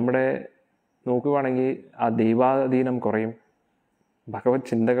 നമ്മുടെ നോക്കുകയാണെങ്കിൽ ആ ദൈവാധീനം കുറയും, ഭഗവത്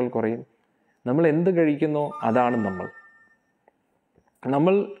ചിന്തകൾ കുറയും. നമ്മൾ എന്ത് കഴിക്കുന്നോ അതാണ്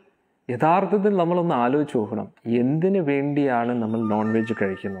നമ്മൾ യഥാർത്ഥത്തിൽ നമ്മളൊന്ന് ആലോചിച്ച് നോക്കണം, എന്തിനു വേണ്ടിയാണ് നമ്മൾ നോൺ വെജ്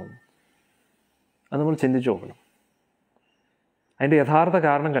കഴിക്കുന്നത്? അത് നമ്മൾ ചിന്തിച്ച് നോക്കണം. അതിൻ്റെ യഥാർത്ഥ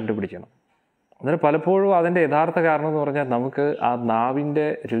കാരണം കണ്ടുപിടിക്കണം. അന്നേരം പലപ്പോഴും അതിൻ്റെ യഥാർത്ഥ കാരണം എന്ന് പറഞ്ഞാൽ നമുക്ക് ആ നാവിൻ്റെ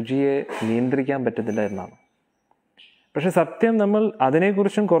രുചിയെ നിയന്ത്രിക്കാൻ പറ്റത്തില്ല എന്നാണ്. പക്ഷെ സത്യം നമ്മൾ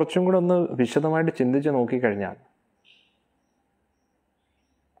അതിനെക്കുറിച്ചും കുറച്ചും കൂടെ ഒന്ന് വിശദമായിട്ട് ചിന്തിച്ച് നോക്കിക്കഴിഞ്ഞാൽ,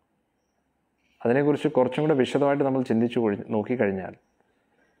 അതിനെക്കുറിച്ച് കുറച്ചും കൂടെ വിശദമായിട്ട് നമ്മൾ ചിന്തിച്ച് നോക്കിക്കഴിഞ്ഞാൽ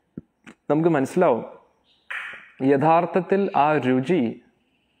നമുക്ക് മനസ്സിലാവും യഥാർത്ഥത്തിൽ ആ രുചി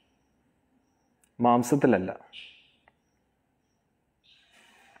മാംസത്തിലല്ല.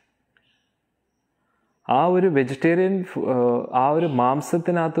 ആ ഒരു വെജിറ്റേറിയൻ ആ ഒരു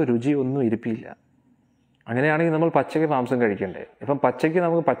മാംസത്തിനകത്ത് രുചി ഒന്നും ഇരിപ്പില്ല. അങ്ങനെയാണെങ്കിൽ നമ്മൾ പച്ചയ്ക്ക് മാംസം കഴിക്കണ്ടേ? ഇപ്പം പച്ചയ്ക്ക്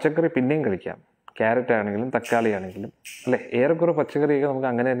നമുക്ക് പച്ചക്കറി പിന്നെയും കഴിക്കാം, ക്യാരറ്റ് ആണെങ്കിലും തക്കാളി ആണെങ്കിലും, അല്ലേ? ഏറെക്കുറെ പച്ചക്കറിയൊക്കെ നമുക്ക്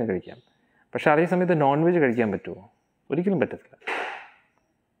അങ്ങനെ തന്നെ കഴിക്കാം. പക്ഷെ അതേ സമയത്ത് നോൺ വെജ് കഴിക്കാൻ പറ്റുമോ? ഒരിക്കലും പറ്റത്തില്ല.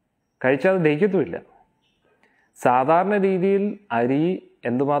 കഴിച്ചാൽ അത് ദഹിക്കത്തുമില്ല. സാധാരണ രീതിയിൽ അരി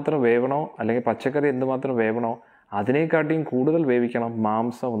എന്തുമാത്രം വേവണോ അല്ലെങ്കിൽ പച്ചക്കറി എന്തുമാത്രം വേവണോ അതിനെക്കാട്ടിയും കൂടുതൽ വേവിക്കണം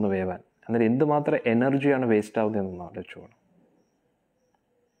മാംസം ഒന്ന് വേവാൻ. അന്നേരം എന്തുമാത്രം എനർജിയാണ് വേസ്റ്റ് ആവുന്നതെന്ന് ആലോചിച്ചു പോകണം.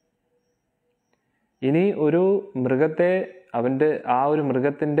 ഇനി ഒരു മൃഗത്തെ ആ ഒരു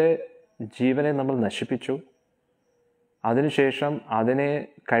മൃഗത്തിൻ്റെ ജീവനെ നമ്മൾ നശിപ്പിച്ചു, അതിനുശേഷം അതിനെ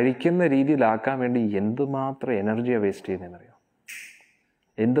കഴിക്കുന്ന രീതിയിലാക്കാൻ വേണ്ടി എന്തുമാത്രം എനർജിയാണ് വേസ്റ്റ് ചെയ്യുന്നതെന്നറിയോ?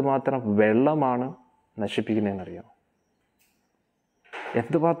 എന്തുമാത്രം വെള്ളമാണ് നശിപ്പിക്കുന്നതെന്നറിയോ?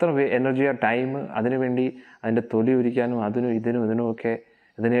 എന്തുമാത്രം എനർജിയാണ് ടൈം അതിനുവേണ്ടി അതിൻ്റെ തൊലി ഉരിക്കാനും ഇതിനുമൊക്കെ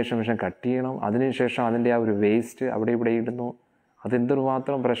ഇതിനുശേഷം കട്ട് ചെയ്യണം. അതിനുശേഷം അതിൻ്റെ ആ ഒരു വേസ്റ്റ് അവിടെ ഇവിടെ ഇടുന്നു.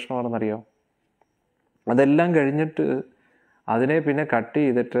 അതെന്തുമാത്രം പ്രശ്നമാണെന്നറിയോ? അതെല്ലാം കഴിഞ്ഞിട്ട് അതിനെ പിന്നെ കട്ട്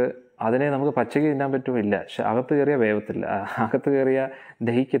ചെയ്തിട്ട് അതിനെ നമുക്ക് പച്ചയ്ക്ക് തിന്നാൻ പറ്റുമില്ല. പക്ഷെ അകത്ത് കയറിയാൽ വേവത്തില്ല, അകത്ത് കയറിയാൽ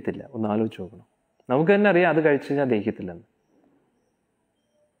ദഹിക്കത്തില്ല. ഒന്ന് ആലോചിച്ച് നോക്കണം. നമുക്ക് തന്നെ അറിയാം അത് കഴിച്ചു കഴിഞ്ഞാൽ ദഹിക്കത്തില്ലെന്ന്.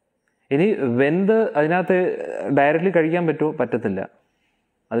 ഇനി വെന്ത് അതിനകത്ത് ഡയറക്റ്റ്ലി കഴിക്കാൻ പറ്റുമോ? പറ്റത്തില്ല.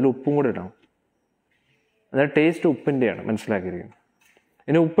 അതിൽ ഉപ്പും കൂടെ ഇടണം. അതായത് ടേസ്റ്റ് ഉപ്പിൻ്റെയാണ്, മനസ്സിലാക്കിയിരിക്കുന്നത്.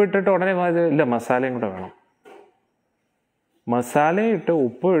 ഇനി ഉപ്പിട്ടിട്ട് ഉടനെ ഇല്ല, മസാലയും കൂടെ വേണം. മസാലയും ഇട്ട്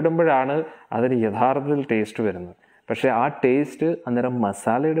ഉപ്പ് ഇടുമ്പോഴാണ് അതിന് യഥാർത്ഥത്തിൽ ടേസ്റ്റ് വരുന്നത്. പക്ഷേ ആ ടേസ്റ്റ് അന്നേരം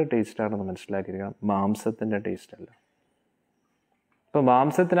മസാലയുടെ ടേസ്റ്റാണെന്ന് മനസ്സിലാക്കിയിരിക്കണം, മാംസത്തിൻ്റെ ടേസ്റ്റ് അല്ല. ഇപ്പം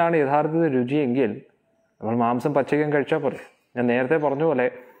മാംസത്തിനാണ് യഥാർത്ഥത്തിൽ രുചിയെങ്കിൽ നമ്മൾ മാംസം പച്ചയ്ക്കും കഴിച്ചാൽ പോലെ. ഞാൻ നേരത്തെ പറഞ്ഞ പോലെ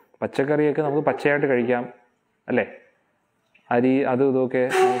പച്ചക്കറിയൊക്കെ നമുക്ക് പച്ചയായിട്ട് കഴിക്കാം, അല്ലേ? അരി അതും ഇതുമൊക്കെ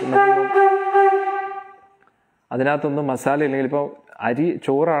അതിനകത്തൊന്നും മസാല ഇല്ലെങ്കിൽ, ഇപ്പോൾ അരി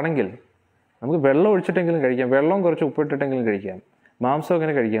ചോറാണെങ്കിൽ നമുക്ക് വെള്ളം ഒഴിച്ചിട്ടെങ്കിലും കഴിക്കാം, വെള്ളം കുറച്ച് ഉപ്പിട്ടിട്ടെങ്കിലും കഴിക്കാം. മാംസം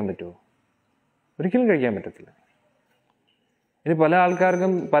അങ്ങനെ കഴിക്കാൻ പറ്റുമോ? ഒരിക്കലും കഴിക്കാൻ പറ്റത്തില്ല. ഇനി പല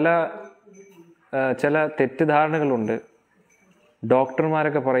ആൾക്കാർക്കും ചില തെറ്റിദ്ധാരണകളുണ്ട്.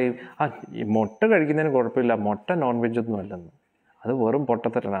 ഡോക്ടർമാരൊക്കെ പറയും ഈ മുട്ട കഴിക്കുന്നതിന് കുഴപ്പമില്ല, മുട്ട നോൺ വെജ് ഒന്നും അല്ലെന്ന്. അത് വെറും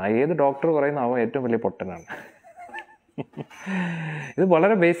പൊട്ടത്തട്ടാണ്. ഏത് ഡോക്ടർ പറയുന്ന അവൻ ഏറ്റവും വലിയ പൊട്ടനാണ്. ഇത്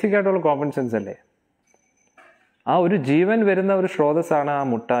വളരെ ബേസിക് ആയിട്ടുള്ള കോമൺ സെൻസ് അല്ലേ? ആ ഒരു ജീവൻ വരുന്ന ഒരു സ്രോതസ്സാണ് ആ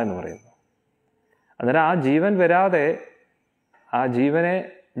മുട്ട എന്ന് പറയുന്നത്. അന്നേരം ആ ജീവൻ വരാതെ, ആ ജീവനെ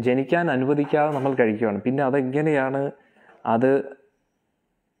ജനിക്കാൻ അനുവദിക്കാതെ നമ്മൾ കഴിക്കുകയാണ്. പിന്നെ അതെങ്ങനെയാണ് അത്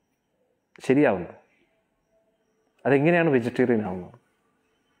ശരിയാവുന്നത്? അതെങ്ങനെയാണ് വെജിറ്റേറിയൻ ആവുന്നത്?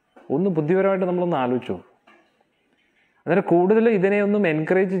 ഒന്ന് ബുദ്ധിപരമായിട്ട് നമ്മളൊന്ന് ആലോചിച്ചു. അന്നേരം കൂടുതൽ ഇതിനെയൊന്നും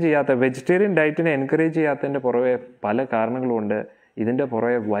എൻകറേജ് ചെയ്യാത്ത, വെജിറ്റേറിയൻ ഡയറ്റിനെ എൻകറേജ് ചെയ്യാത്തതിൻ്റെ പുറകെ പല കാരണങ്ങളുമുണ്ട്. ഇതിൻ്റെ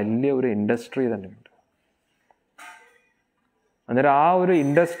പുറകെ വലിയ ഒരു ഇൻഡസ്ട്രി തന്നെയുണ്ട്. അന്നേരം ആ ഒരു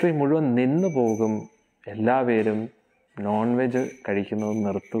ഇൻഡസ്ട്രി മുഴുവൻ നിന്നു പോകും. എല്ലാവരും നോൺ വെജ് കഴിക്കുന്നത്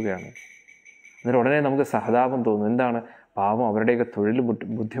നിർത്തുകയാണ്. അന്നേരം ഉടനെ നമുക്ക് സഹതാപം തോന്നും. എന്താണ് പാവം, അവരുടെയൊക്കെ തൊഴിൽ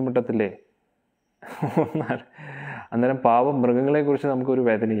ബുദ്ധിമുട്ടത്തില്ലേ? അന്നേരം പാവം മൃഗങ്ങളെക്കുറിച്ച് നമുക്കൊരു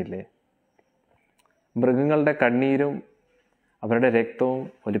വേദനയില്ലേ? മൃഗങ്ങളുടെ കണ്ണീരും അവരുടെ രക്തവും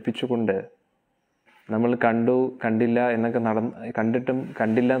ഒലിപ്പിച്ചുകൊണ്ട് നമ്മൾ കണ്ടില്ല എന്നൊക്കെ കണ്ടിട്ടും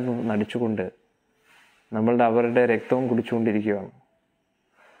കണ്ടില്ല എന്ന് നടിച്ചുകൊണ്ട് അവരുടെ രക്തവും കുടിച്ചുകൊണ്ടിരിക്കുകയാണ്.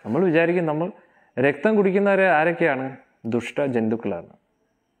 നമ്മൾ വിചാരിക്കും നമ്മൾ രക്തം കുടിക്കുന്നവരെ ആരൊക്കെയാണ്? ദുഷ്ട ജന്തുക്കളാണ്.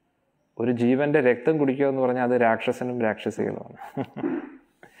 ഒരു ജീവൻ്റെ രക്തം കുടിക്കുക എന്ന് പറഞ്ഞാൽ അത് രാക്ഷസനും രാക്ഷസികളുമാണ്.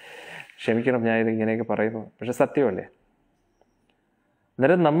 ക്ഷമിക്കണം ഞാൻ ഇത് ഇങ്ങനെയൊക്കെ പറയുന്നു, പക്ഷെ സത്യമല്ലേ?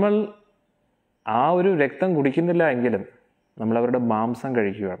 അന്നേരം നമ്മൾ ആ ഒരു രക്തം കുടിക്കുന്നില്ല എങ്കിലും നമ്മൾ അവരുടെ മാംസം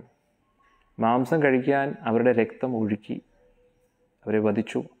കഴിക്കുകയാണ്. മാംസം കഴിക്കാൻ അവരുടെ രക്തം ഒഴുക്കി അവരെ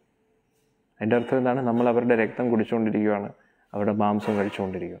വധിച്ചു. അതിൻ്റെ അർത്ഥം എന്താണ്? നമ്മൾ അവരുടെ രക്തം കുടിച്ചുകൊണ്ടിരിക്കുകയാണ്, അവരുടെ മാംസം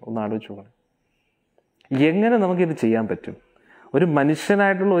കഴിച്ചുകൊണ്ടിരിക്കുകയാണ്. ഒന്ന് ആലോചിച്ചു പോകണം. എങ്ങനെ നമുക്കിത് ചെയ്യാൻ പറ്റും? ഒരു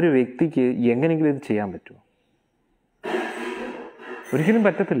മനുഷ്യനായിട്ടുള്ള ഒരു വ്യക്തിക്ക് എങ്ങനെയെങ്കിലും ഇത് ചെയ്യാൻ പറ്റുമോ? ഒരിക്കലും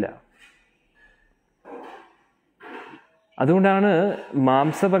പറ്റത്തില്ല. അതുകൊണ്ടാണ്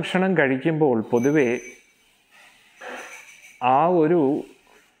മാംസഭക്ഷണം കഴിക്കുമ്പോൾ പൊതുവെ ആ ഒരു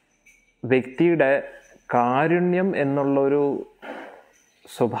വ്യക്തിയുടെ കാരുണ്യം എന്നുള്ളൊരു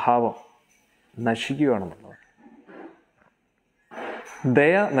സ്വഭാവം നശിക്കുകയാണെന്നുള്ളത്.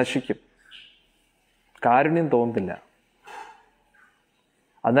 ദയ നശിക്കും, കാരുണ്യം തോന്നത്തില്ല.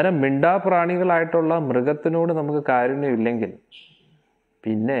 അന്നേരം മിണ്ടാപ്രാണികളായിട്ടുള്ള മൃഗത്തിനോട് നമുക്ക് കാരുണ്യം ഇല്ലെങ്കിൽ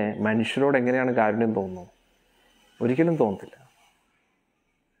പിന്നെ മനുഷ്യരോട് എങ്ങനെയാണ് കാരുണ്യം തോന്നുന്നത്? ഒരിക്കലും തോന്നത്തില്ല.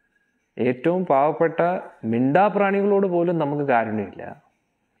 ഏറ്റവും പാവപ്പെട്ട മിണ്ടാപ്രാണികളോട് പോലും നമുക്ക് കാരുണ്യമില്ല,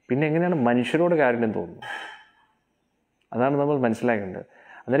 പിന്നെ എങ്ങനെയാണ് മനുഷ്യരോട് കാരുണ്യം തോന്നുന്നത്? അതാണ് നമ്മൾ മനസ്സിലാക്കേണ്ടത്.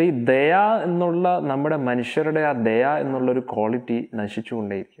 അന്നേരം ഈ ദയ എന്നുള്ള നമ്മുടെ മനുഷ്യരുടെ ആ ദയ എന്നുള്ളൊരു ക്വാളിറ്റി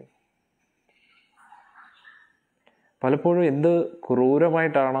നശിച്ചുകൊണ്ടേയിരിക്കും. പലപ്പോഴും എന്ത്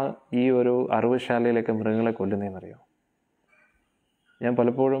ക്രൂരമായിട്ടാണ് ഈ ഒരു അറവുശാലയിലൊക്കെ മൃഗങ്ങളെ കൊല്ലുന്നതെന്നറിയാം. ഞാൻ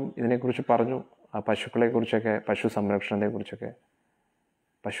പലപ്പോഴും ഇതിനെക്കുറിച്ച് പറഞ്ഞു, ആ പശുക്കളെക്കുറിച്ചൊക്കെ, പശു സംരക്ഷണത്തെക്കുറിച്ചൊക്കെ.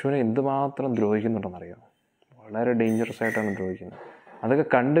 പശുവിനെ എന്തുമാത്രം ദ്രോഹിക്കുന്നുണ്ടെന്നറിയാം. വളരെ ഡേഞ്ചറസ് ആയിട്ടാണ് ദ്രോഹിക്കുന്നത്. അതൊക്കെ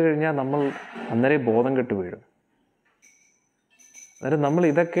കണ്ടു കഴിഞ്ഞാൽ നമ്മൾ അന്നേരം ബോധം കെട്ട് വീഴും. അന്നേരം നമ്മൾ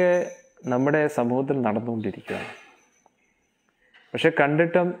ഇതൊക്കെ നമ്മുടെ സമൂഹത്തിൽ നടന്നുകൊണ്ടിരിക്കുകയാണ്. പക്ഷെ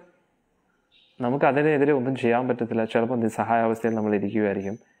കണ്ടിട്ടും നമുക്ക് അതിനെതിരെ ഒന്നും ചെയ്യാൻ പറ്റത്തില്ല. ചിലപ്പോൾ നിസ്സഹായാവസ്ഥയിൽ നമ്മൾ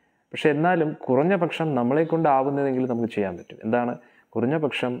ഇരിക്കുകയായിരിക്കും. പക്ഷെ എന്നാലും കുറഞ്ഞ പക്ഷം നമ്മളെ കൊണ്ടാവുന്നതെങ്കിലും നമുക്ക് ചെയ്യാൻ പറ്റും. എന്താണ്? കുറഞ്ഞ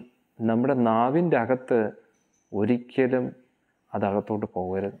പക്ഷം നമ്മുടെ നാവിൻ്റെ അകത്ത് ഒരിക്കലും അതകത്തോട്ട്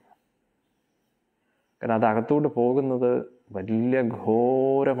പോകരുത്. കാരണം അതകത്തോട്ട് പോകുന്നത് വലിയ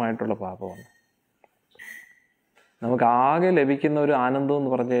ഘോരമായിട്ടുള്ള പാപമാണ്. നമുക്ക് ആകെ ലഭിക്കുന്ന ഒരു ആനന്ദം എന്ന്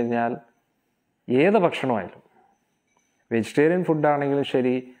പറഞ്ഞു കഴിഞ്ഞാൽ ഏത് ഭക്ഷണമായാലും, വെജിറ്റേറിയൻ ഫുഡാണെങ്കിലും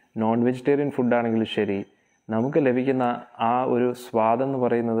ശരി, നോൺ വെജിറ്റേറിയൻ ഫുഡാണെങ്കിലും ശരി, നമുക്ക് ലഭിക്കുന്ന ആ ഒരു സ്വാദെന്ന്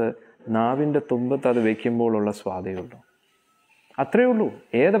പറയുന്നത് നാവിൻ്റെ തുമ്പത്ത് അത് വയ്ക്കുമ്പോഴുള്ള സ്വാദേ ഉള്ളൂ. അത്രയേ ഉള്ളൂ.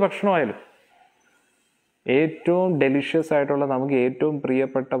 ഏത് ഭക്ഷണമായാലും ഏറ്റവും ഡെലിഷ്യസ് ആയിട്ടുള്ള നമുക്ക് ഏറ്റവും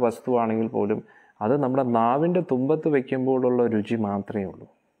പ്രിയപ്പെട്ട വസ്തുവാണെങ്കിൽ പോലും അത് നമ്മുടെ നാവിൻ്റെ തുമ്പത്ത് വയ്ക്കുമ്പോഴുള്ള രുചി മാത്രമേ ഉള്ളൂ.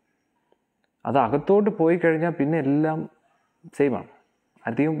 അത് അകത്തോട്ട് പോയി കഴിഞ്ഞാൽ പിന്നെ എല്ലാം സെയിമാണ്.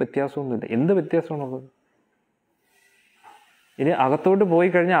 അധികം വ്യത്യാസമൊന്നുമില്ല. എന്ത് വ്യത്യാസമാണുള്ളത്? ഇനി അകത്തോട്ട് പോയി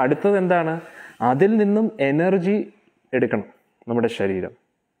കഴിഞ്ഞാൽ അടുത്തത് എന്താണ്? അതിൽ നിന്നും എനർജി എടുക്കണം നമ്മുടെ ശരീരം.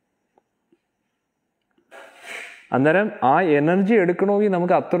 അന്നേരം ആ എനർജി എടുക്കണമെങ്കിൽ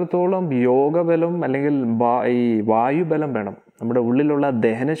നമുക്ക് അത്രത്തോളം യോഗബലം അല്ലെങ്കിൽ ഈ വായുബലം വേണം. നമ്മുടെ ഉള്ളിലുള്ള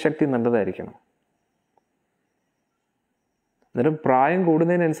ദഹനശക്തി നല്ലതായിരിക്കണം. അന്നേരം പ്രായം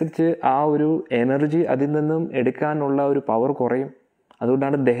കൂടുന്നതിനനുസരിച്ച് ആ ഒരു എനർജി അതിൽ നിന്നും എടുക്കാനുള്ള ഒരു പവർ കുറയും.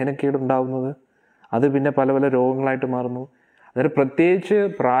 അതുകൊണ്ടാണ് ദഹനക്കേട് ഉണ്ടാകുന്നത്. അത് പിന്നെ പല പല രോഗങ്ങളായിട്ട് മാറുന്നു. അന്നേരം പ്രത്യേകിച്ച്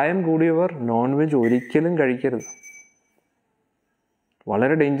പ്രായം കൂടിയവർ നോൺ വെജ് ഒരിക്കലും കഴിക്കരുത്.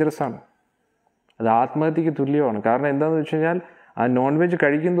 വളരെ ഡേഞ്ചറസ് ആണ്. അത് ആത്മഹത്യക്ക് തുല്യമാണ്. കാരണം എന്താണെന്ന് വെച്ച് കഴിഞ്ഞാൽ ആ നോൺ വെജ്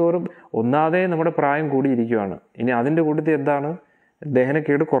കഴിക്കും തോറും ഒന്നാതെ നമ്മുടെ പ്രായം കൂടിയിരിക്കുകയാണ്. ഇനി അതിൻ്റെ കൂട്ടത്തിൽ എന്താണ്?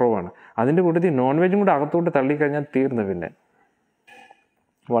 ദഹനക്കേട് കുറവാണ്. അതിൻ്റെ കൂട്ടത്തിൽ നോൺ വെജും കൂടെ അകത്തോട്ട് തള്ളിക്കഴിഞ്ഞാൽ തീർന്നു. പിന്നെ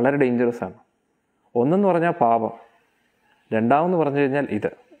വളരെ ഡേഞ്ചറസ് ആണ്. ഒന്നെന്ന് പറഞ്ഞാൽ പാപം, രണ്ടാമെന്ന് പറഞ്ഞു കഴിഞ്ഞാൽ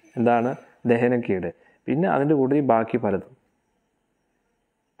ഇത് എന്താണ്? ദഹനക്കേട്. പിന്നെ അതിൻ്റെ കൂട്ടത്തിൽ ബാക്കി പലതും.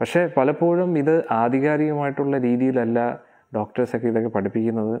 പക്ഷേ പലപ്പോഴും ഇത് ആധികാരികമായിട്ടുള്ള രീതിയിലല്ല ഡോക്ടേഴ്സൊക്കെ ഇതൊക്കെ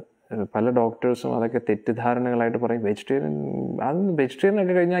പഠിപ്പിക്കുന്നത്. പല ഡോക്ടേഴ്സും അതൊക്കെ തെറ്റിദ്ധാരണകളായിട്ട് പറയും.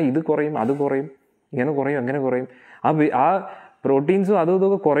 വെജിറ്റേറിയനൊക്കെ കഴിഞ്ഞാൽ ഇത് കുറയും, അത് കുറയും, ഇങ്ങനെ കുറയും, അങ്ങനെ കുറയും, ആ പ്രോട്ടീൻസും അതും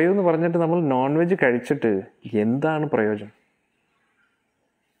ഇതൊക്കെ കുറയുമെന്ന് പറഞ്ഞിട്ട് നമ്മൾ നോൺ വെജ് കഴിച്ചിട്ട് എന്താണ് പ്രയോജനം?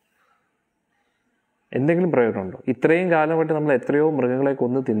 എന്തെങ്കിലും പ്രയോജനമുണ്ടോ? ഇത്രയും കാലമായിട്ട് നമ്മൾ എത്രയോ മൃഗങ്ങളെ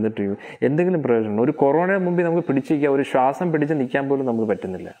കൊന്ന് തിന്നിട്ട് എന്തെങ്കിലും പ്രയോജനമുണ്ടോ? ഒരു കൊറോണ മുമ്പിൽ നമുക്ക് പിടിച്ചിരിക്കുക, ഒരു ശ്വാസം പിടിച്ച് നിൽക്കാൻ പോലും നമുക്ക്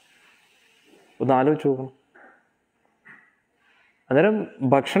പറ്റുന്നില്ല. ഒന്ന് ആലോചിച്ച് നോക്കണം. അന്നേരം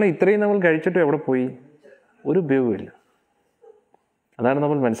ഭക്ഷണം ഇത്രയും നമ്മൾ കഴിച്ചിട്ട് എവിടെ പോയി? ഒരു ഉപയോഗമില്ല. അതാണ്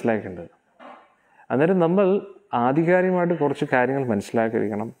നമ്മൾ മനസ്സിലാക്കേണ്ടത്. അന്നേരം നമ്മൾ ആധികാരികമായിട്ട് കുറച്ച് കാര്യങ്ങൾ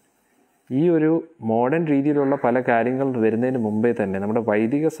മനസ്സിലാക്കിയിരിക്കണം. ഈ ഒരു മോഡേൺ രീതിയിലുള്ള പല കാര്യങ്ങൾ വരുന്നതിന് മുമ്പേ തന്നെ നമ്മുടെ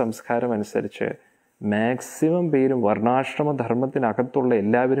വൈദിക സംസ്കാരം അനുസരിച്ച് മാക്സിമം പേരും വർണ്ണാശ്രമ ധർമ്മത്തിനകത്തുള്ള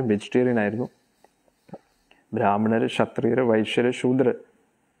എല്ലാവരും വെജിറ്റേറിയൻ ആയിരുന്നു. ബ്രാഹ്മണർ, ക്ഷത്രിയർ, വൈശ്യർ,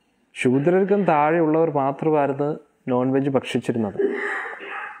 ശൂദ്രർക്കും താഴെയുള്ളവർ മാത്രമായിരുന്നു നോൺ വെജ് ഭക്ഷിച്ചിരുന്നത്.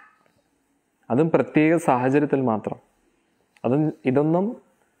 അതും പ്രത്യേക സാഹചര്യത്തിൽ മാത്രം. ഇതൊന്നും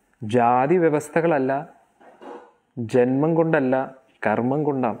ജാതി വ്യവസ്ഥകളല്ല, ജന്മം കൊണ്ടല്ല, കർമ്മം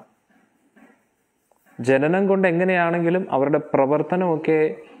കൊണ്ടാണ്. ജനനം കൊണ്ട് എങ്ങനെയാണെങ്കിലും അവരുടെ പ്രവർത്തനമൊക്കെ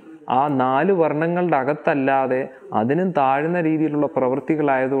ആ 4 വർണ്ണങ്ങളുടെ അകത്തല്ലാതെ അതിനും താഴ്ന്ന രീതിയിലുള്ള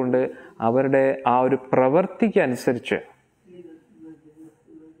പ്രവൃത്തികളായതുകൊണ്ട് അവരുടെ ആ ഒരു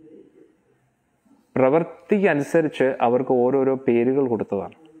പ്രവൃത്തിക്കനുസരിച്ച് അവർക്ക് ഓരോരോ പേരുകൾ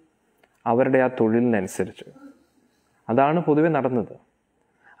കൊടുത്തതാണ്, അവരുടെ ആ തൊഴിലിനനുസരിച്ച്. അതാണ് പൊതുവെ നടന്നത്.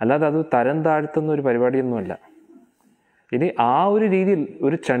 അല്ലാതെ അത് തരം താഴ്ത്തുന്ന ഒരു പരിപാടിയൊന്നുമല്ല. ഇനി ആ ഒരു രീതിയിൽ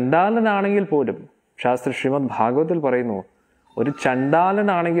ഒരു ചണ്ടാലനാണെങ്കിൽ പോലും, ശാസ്ത്ര ശ്രീമദ് ഭാഗവത്തിൽ പറയുന്നു, ഒരു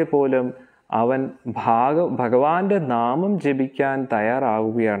ചണ്ടാലനാണെങ്കിൽ പോലും അവൻ ഭഗവാന്റെ നാമം ജപിക്കാൻ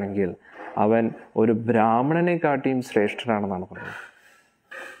തയ്യാറാവുകയാണെങ്കിൽ അവൻ ഒരു ബ്രാഹ്മണനെക്കാട്ടിയും ശ്രേഷ്ഠനാണെന്നാണ് പറയുന്നത്.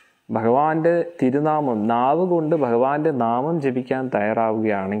 ഭഗവാന്റെ തിരുനാമം, നാവ് കൊണ്ട് ഭഗവാന്റെ നാമം ജപിക്കാൻ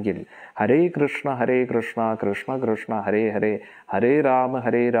തയ്യാറാവുകയാണെങ്കിൽ ഹരേ കൃഷ്ണ കൃഷ്ണ കൃഷ്ണ ഹരേ ഹരേ, ഹരേ രാമ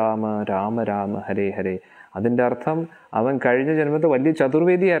രാമ രാമ ഹരേ ഹരേ. അതിൻ്റെ അർത്ഥം അവൻ കഴിഞ്ഞ ജന്മത്തെ വലിയ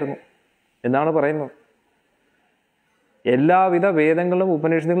ചതുർവേദിയായിരുന്നു എന്നാണ് പറയുന്നത്. എല്ലാവിധ വേദങ്ങളും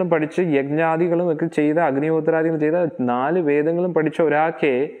ഉപനിഷത്തുകളും പഠിച്ച് യജ്ഞാദികളും ഒക്കെ ചെയ്ത, അഗ്നിഹോത്രാദികളും ചെയ്ത 4 വേദങ്ങളും പഠിച്ച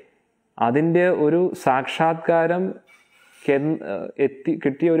ഒരാൾക്ക് അതിൻ്റെ ഒരു സാക്ഷാത്കാരം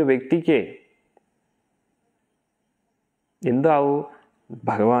കിട്ടിയ ഒരു വ്യക്തിക്ക് എന്താവൂ?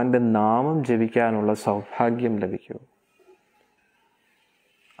 ഭഗവാന്റെ നാമം ജപിക്കാനുള്ള സൗഭാഗ്യം ലഭിക്കൂ.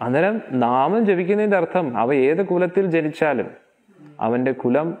 അന്നേരം നാമം ജപിക്കുന്നതിൻ്റെ അർത്ഥം അവ ഏത് കുലത്തിൽ ജനിച്ചാലും അവൻ്റെ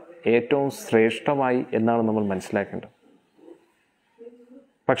കുലം ഏറ്റവും ശ്രേഷ്ഠമായി എന്നാണ് നമ്മൾ മനസ്സിലാക്കേണ്ടത്.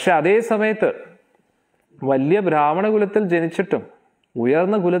 പക്ഷെ അതേ സമയത്ത് വലിയ ബ്രാഹ്മണ കുലത്തിൽ ജനിച്ചിട്ടും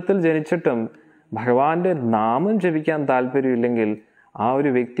ഉയർന്ന കുലത്തിൽ ജനിച്ചിട്ടും ഭഗവാന്റെ നാമം ജപിക്കാൻ താല്പര്യമില്ലെങ്കിൽ ആ ഒരു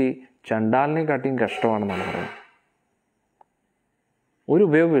വ്യക്തി ചണ്ടാലിനെക്കാട്ടിയും കഷ്ടമാണെന്നാണ് പറയുന്നത്. ഒരു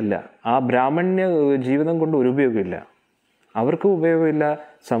ഉപയോഗമില്ല. ആ ബ്രാഹ്മണ്യ ജീവിതം കൊണ്ട് ഒരു ഉപയോഗമില്ല. അവർക്കും ഉപയോഗമില്ല,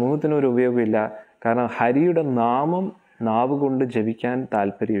 സമൂഹത്തിനും ഒരു ഉപയോഗമില്ല. കാരണം ഹരിയുടെ നാമം നാവ് കൊണ്ട് ജപിക്കാൻ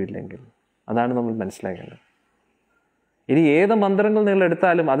താല്പര്യമില്ലെങ്കിൽ. അതാണ് നമ്മൾ മനസ്സിലാക്കേണ്ടത്. ഇനി ഏത് മന്ത്രങ്ങൾ നിങ്ങൾ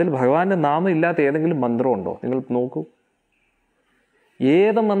എടുത്താലും അതിൽ ഭഗവാന്റെ നാമം ഇല്ലാത്ത ഏതെങ്കിലും മന്ത്രമുണ്ടോ? നിങ്ങൾ നോക്കൂ.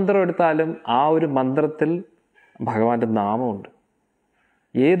 ഏത് മന്ത്രം എടുത്താലും ആ ഒരു മന്ത്രത്തിൽ ഭഗവാന്റെ നാമമുണ്ട്.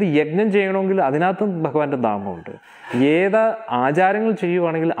 ഏത് യജ്ഞം ചെയ്യണമെങ്കിൽ അതിനകത്തും ഭഗവാന്റെ നാമമുണ്ട്. ഏത് ആചാരങ്ങൾ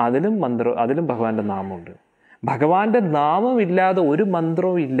ചെയ്യുവാണെങ്കിൽ അതിലും ഭഗവാന്റെ നാമമുണ്ട്. ഭഗവാന്റെ നാമമില്ലാതെ ഒരു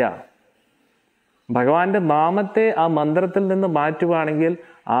മന്ത്രവും ഇല്ല. ഭഗവാന്റെ നാമത്തെ ആ മന്ത്രത്തിൽ നിന്ന് മാറ്റുവാണെങ്കിൽ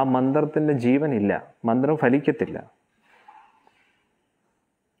ആ മന്ത്രത്തിന് ജീവനില്ല, മന്ത്രം ഫലിക്കത്തില്ല.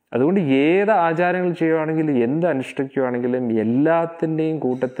 അതുകൊണ്ട് ഏത് ആചാരങ്ങൾ ചെയ്യുവാണെങ്കിലും എന്ത് അനുഷ്ഠിക്കുകയാണെങ്കിലും എല്ലാത്തിൻ്റെയും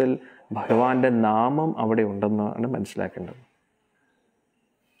കൂട്ടത്തിൽ ഭഗവാന്റെ നാമം അവിടെ ഉണ്ടെന്നാണ് മനസ്സിലാക്കേണ്ടത്.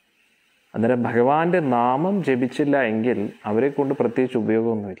 അന്നേരം ഭഗവാന്റെ നാമം ജപിച്ചില്ല എങ്കിൽ അവരെ കൊണ്ട് പ്രത്യേകിച്ച്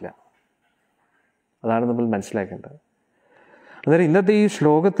ഉപയോഗമൊന്നുമില്ല. അതാണ് നമ്മൾ മനസ്സിലാക്കേണ്ടത്. അന്നേരം ഇന്നത്തെ ഈ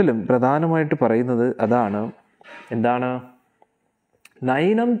ശ്ലോകത്തിലും പ്രധാനമായിട്ട് പറയുന്നത് അതാണ്. എന്താണ്?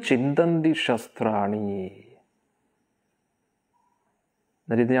 നൈനം ചിന്തന്തി ശസ്ത്രാണി.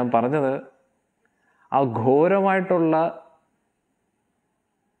 അന്നേരം ഇത് ഞാൻ പറഞ്ഞത് ആ ഘോരമായിട്ടുള്ള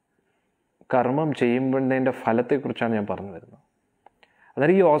കർമ്മം ചെയ്യുമ്പോഴതിൻ്റെ ഫലത്തെക്കുറിച്ചാണ് ഞാൻ പറഞ്ഞു വരുന്നത്.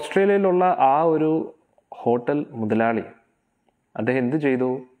 അന്നേരം ഈ ഓസ്ട്രേലിയയിലുള്ള ആ ഒരു ഹോട്ടൽ മുതലാളി അദ്ദേഹം എന്ത് ചെയ്തു?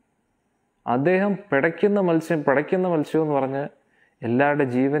 അദ്ദേഹം പിടയ്ക്കുന്ന മത്സ്യം എന്ന് പറഞ്ഞ് എല്ലാവരുടെ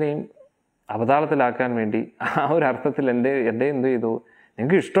ജീവനെയും അവതാളത്തിലാക്കാൻ വേണ്ടി ആ ഒരു അർത്ഥത്തിൽ എൻ്റെ എന്ത് ചെയ്തു?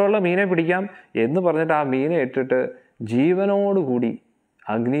 നിങ്ങൾക്ക് ഇഷ്ടമുള്ള മീനെ പിടിക്കാം എന്ന് പറഞ്ഞിട്ട് ആ മീനെ ഇട്ടിട്ട് ജീവനോടുകൂടി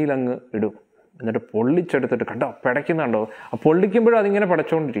അഗ്നിയിലങ്ങ് ഇടും. എന്നിട്ട് പൊള്ളിച്ചെടുത്തിട്ട് കണ്ടോ പിടയ്ക്കുന്നുണ്ടോ? ആ പൊള്ളിക്കുമ്പോഴും അതിങ്ങനെ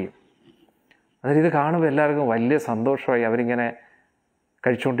പടച്ചുകൊണ്ടിരിക്കും. അതായത് ഇത് കാണുമ്പോൾ എല്ലാവർക്കും വലിയ സന്തോഷമായി അവരിങ്ങനെ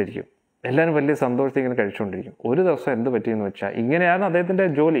കഴിച്ചുകൊണ്ടിരിക്കും. എല്ലാവരും വലിയ സന്തോഷത്തിൽ ഇങ്ങനെ കഴിച്ചുകൊണ്ടിരിക്കും. ഒരു ദിവസം എന്ത് പറ്റിയെന്ന് വെച്ചാൽ, ഇങ്ങനെയാണ് അദ്ദേഹത്തിൻ്റെ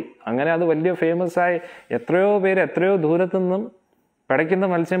ജോലി. അങ്ങനെ അത് വലിയ ഫേമസ് ആയി എത്രയോ പേര് എത്രയോ ദൂരത്തു നിന്നും പിടയ്ക്കുന്ന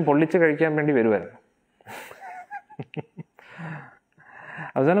മത്സ്യം പൊള്ളിച്ച് കഴിക്കാൻ വേണ്ടി വരുമായിരുന്നു.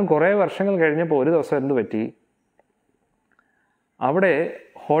 അവസാനം കുറേ വർഷങ്ങൾ കഴിഞ്ഞപ്പോൾ ഒരു ദിവസം എന്ത് പറ്റി? അവിടെ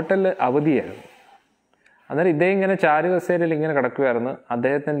ഹോട്ടലിൽ അവധിയായിരുന്നു. അന്നേരം ഇദ്ദേഹം ഇങ്ങനെ ചാരുകസേരയിൽ ഇങ്ങനെ കിടക്കുകയായിരുന്നു.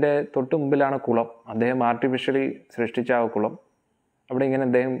 അദ്ദേഹത്തിൻ്റെ തൊട്ട് മുമ്പിലാണ് കുളം. അദ്ദേഹം ആർട്ടിഫിഷ്യലി സൃഷ്ടിച്ച ആ കുളം. അവിടെ ഇങ്ങനെ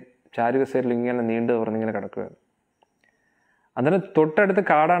അദ്ദേഹം ചാരുകസേരയിൽ ഇങ്ങനെ നീണ്ടു പറഞ്ഞിങ്ങനെ കിടക്കുകയാണ്. അന്നേരം തൊട്ടടുത്ത്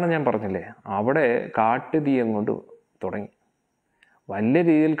കാടാണ് ഞാൻ പറഞ്ഞില്ലേ, അവിടെ കാട്ടുതീ അങ്ങോട്ട് തുടങ്ങി. വലിയ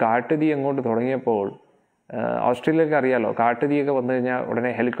രീതിയിൽ കാട്ടുതീ അങ്ങോട്ട് തുടങ്ങിയപ്പോൾ ഓസ്ട്രേലിയക്ക് അറിയാലോ, കാട്ടുതീയൊക്കെ വന്നു കഴിഞ്ഞാൽ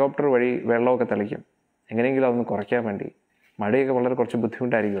ഉടനെ ഹെലികോപ്റ്റർ വഴി വെള്ളമൊക്കെ തെളിക്കും, എങ്ങനെയെങ്കിലും അതൊന്ന് കുറയ്ക്കാൻ വേണ്ടി. മഴയൊക്കെ വളരെ കുറച്ച്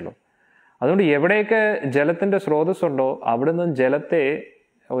ബുദ്ധിമുട്ടായിരിക്കുമല്ലോ. അതുകൊണ്ട് എവിടെയൊക്കെ ജലത്തിൻ്റെ സ്രോതസ്സുണ്ടോ അവിടെ നിന്ന് ജലത്തെ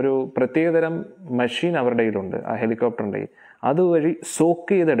ഒരു പ്രത്യേകതരം മെഷീൻ അവരുടെ കയ്യിലുണ്ട്, ആ ഹെലികോപ്റ്ററിൻ്റെ. അതുവഴി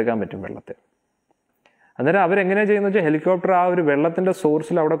സോക്ക് ചെയ്തെടുക്കാൻ പറ്റും വെള്ളത്തെ. അന്നേരം അവരെങ്ങനെയാണ് ചെയ്യുന്നത് വെച്ചാൽ, ഹെലികോപ്റ്റർ ആ ഒരു വെള്ളത്തിൻ്റെ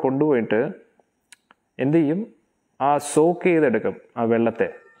സോഴ്സിൽ അവിടെ കൊണ്ടുപോയിട്ട് എന്ത് ചെയ്യും? ആ സോക്ക് ചെയ്തെടുക്കും ആ വെള്ളത്തെ.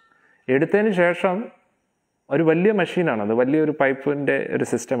 എടുത്തതിന് ശേഷം ഒരു വലിയ മെഷീനാണ്, അത് വലിയൊരു പൈപ്പിൻ്റെ ഒരു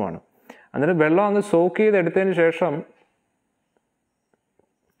സിസ്റ്റമാണ്. അന്നേരം വെള്ളം അങ്ങ് സോക്ക് ചെയ്തെടുത്തതിന് ശേഷം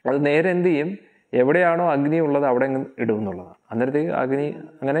അത് നേരെ എന്ത് ചെയ്യും? എവിടെയാണോ അഗ്നി ഉള്ളത് അവിടെ അങ്ങ് ഇടും എന്നുള്ളതാണ്. അന്നേരത്തേക്ക് അഗ്നി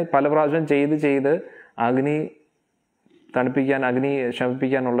അങ്ങനെ പല പ്രാവശ്യം ചെയ്ത് അഗ്നി തണുപ്പിക്കാൻ, അഗ്നി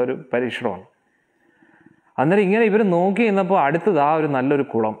ശമിപ്പിക്കാനുള്ളൊരു പരീക്ഷണമാണ്. അന്നേരം ഇങ്ങനെ ഇവർ നോക്കി നിന്നപ്പോൾ അടുത്തത് ആ ഒരു നല്ലൊരു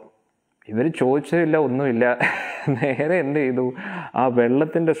കുളം. ഇവർ ചോദിച്ചില്ല, ഒന്നുമില്ല, നേരെ എന്ത് ചെയ്തു? ആ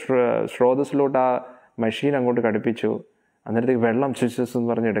വെള്ളത്തിൻ്റെ സ്രോതസ്സിലോട്ട് ആ മെഷീൻ അങ്ങോട്ട് ഘടിപ്പിച്ചു. അന്നേരത്തേക്ക് വെള്ളം ചുച്ചസ് എന്ന്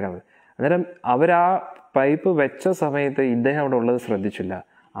പറഞ്ഞെടുക്കാൻ. അന്നേരം അവരാ പൈപ്പ് വെച്ച സമയത്ത് ഇദ്ദേഹം അവിടെ ഉള്ളത് ശ്രദ്ധിച്ചില്ല.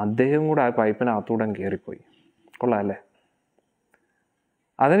 അദ്ദേഹം കൂടെ ആ പൈപ്പിനകത്തൂടെ കയറിപ്പോയി. കൊള്ളാം അല്ലേ?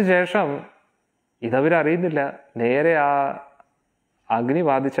 അതിനുശേഷം ഇതവരറിയുന്നില്ല, നേരെ ആ അഗ്നി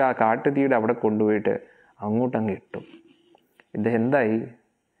ബാധിച്ച ആ കാട്ടുതീയുടെ അവിടെ കൊണ്ടുപോയിട്ട് അങ്ങോട്ടങ്ങ് ഇട്ടു. ഇദ്ദേഹം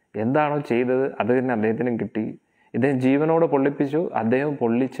എന്താണോ ചെയ്തത് അത് തന്നെ അദ്ദേഹത്തിനും കിട്ടി. ഇദ്ദേഹം ജീവനോട് പൊള്ളിപ്പിച്ചു. അദ്ദേഹം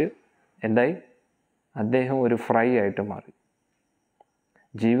പൊള്ളിച്ച് അദ്ദേഹം ഒരു ഫ്രൈ ആയിട്ട് മാറി.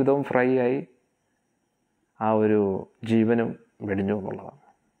 ജീവിതവും ഫ്രൈ ആയി, ആ ഒരു ജീവനും വെടിഞ്ഞു എന്നുള്ളതാണ്.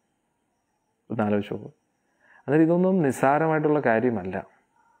 ഒന്നാലോചിച്ച് നോക്കും. അതായത് ഇതൊന്നും നിസ്സാരമായിട്ടുള്ള കാര്യമല്ല.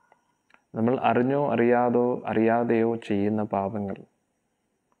 നമ്മൾ അറിഞ്ഞോ അറിയാതെയോ ചെയ്യുന്ന പാപങ്ങൾ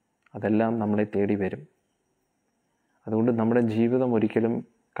അതെല്ലാം നമ്മളെ തേടി വരും. അതുകൊണ്ട് നമ്മുടെ ജീവിതം ഒരിക്കലും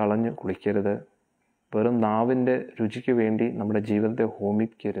കളഞ്ഞു കുളിക്കരുത്. വെറും നാവിൻ്റെ രുചിക്ക് വേണ്ടി നമ്മുടെ ജീവിതത്തെ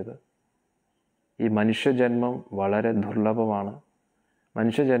ഹോമിക്കരുത്. ഈ മനുഷ്യജന്മം വളരെ ദുർലഭമാണ്.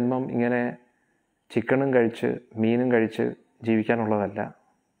 മനുഷ്യജന്മം ഇങ്ങനെ ചിക്കനും കഴിച്ച് മീനും കഴിച്ച് ജീവിക്കാനുള്ളതല്ല.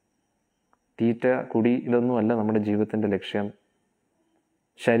 തീറ്റ കുടി ഇതൊന്നുമല്ല നമ്മുടെ ജീവിതത്തിൻ്റെ ലക്ഷ്യം.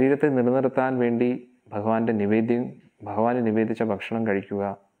 ശരീരത്തെ നിലനിർത്താൻ വേണ്ടി ഭഗവാന് നിവേദിച്ച ഭക്ഷണം കഴിക്കുക,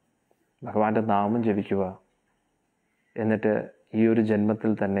 ഭഗവാന്റെ നാമം ജപിക്കുക, എന്നിട്ട് ഈ ഒരു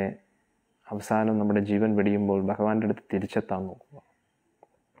ജന്മത്തിൽ തന്നെ അവസാനം നമ്മുടെ ജീവൻ വെടിയുമ്പോൾ ഭഗവാന്റെ അടുത്ത് തിരിച്ചെത്താൻ നോക്കുക.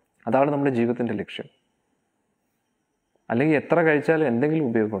 അതാണ് നമ്മുടെ ജീവിതത്തിൻ്റെ ലക്ഷ്യം. അല്ലെങ്കിൽ എത്ര കഴിച്ചാലും എന്തെങ്കിലും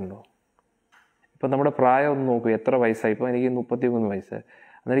ഉപയോഗമുണ്ടോ? ഇപ്പം നമ്മുടെ പ്രായം ഒന്ന് നോക്കൂ, എത്ര വയസ്സായി? ഇപ്പോൾ എനിക്ക് 33 വയസ്സ്.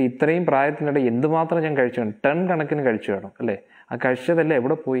 അന്നേരം ഇത്രയും പ്രായത്തിനിടെ എന്തുമാത്രം ഞാൻ കഴിച്ചു കാണും? ടൺ കണക്കിന് കഴിച്ചു കാണും അല്ലേ? ആ കഴിച്ചതല്ല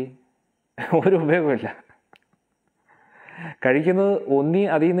എവിടെ പോയി? ഒരു ഉപയോഗമില്ല. കഴിക്കുന്നത് ഒന്നി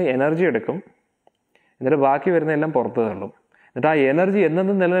അതിൽ നിന്ന് എനർജി എടുക്കും, എന്നിട്ട് ബാക്കി വരുന്നതെല്ലാം പുറത്ത് തള്ളും. എന്നിട്ട് ആ എനർജി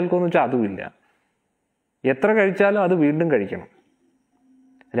എന്നെന്നും നിലനിൽക്കുമെന്ന് വെച്ചാൽ അതുമില്ല. എത്ര കഴിച്ചാലും അത് വീണ്ടും കഴിക്കണം.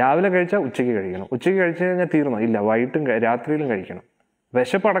 രാവിലെ കഴിച്ചാൽ ഉച്ചയ്ക്ക് കഴിക്കണം, ഉച്ചയ്ക്ക് കഴിച്ചു കഴിഞ്ഞാൽ തീർന്നോ? ഇല്ല, വൈകിട്ടും രാത്രിയിലും കഴിക്കണം.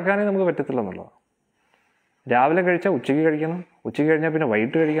 വിശപ്പടക്കാനേ നമുക്ക് പറ്റത്തില്ല എന്നുള്ളതാണ്. രാവിലെ കഴിച്ചാൽ ഉച്ചയ്ക്ക് കഴിക്കണം, ഉച്ചയ്ക്ക് കഴിഞ്ഞാൽ പിന്നെ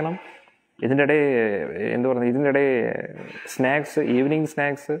വൈകിട്ട് കഴിക്കണം. ഇതിൻ്റെ ഇടയിൽ എന്ത് പറയുന്നത്, ഇതിൻ്റെ ഇടയിൽ സ്നാക്സ്, ഈവനിങ്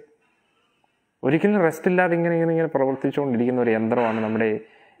സ്നാക്സ്. ഒരിക്കലും റെസ്റ്റ് ഇല്ലാതെ ഇങ്ങനെ പ്രവർത്തിച്ചുകൊണ്ടിരിക്കുന്ന ഒരു യന്ത്രമാണ് നമ്മുടെ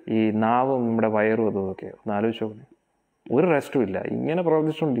ഈ നാവും നമ്മുടെ വയറും അതൊക്കെ. ഒന്ന് ആലോചിച്ച് നോക്കണേ. ഒരു റെസ്റ്റും ഇല്ല, ഇങ്ങനെ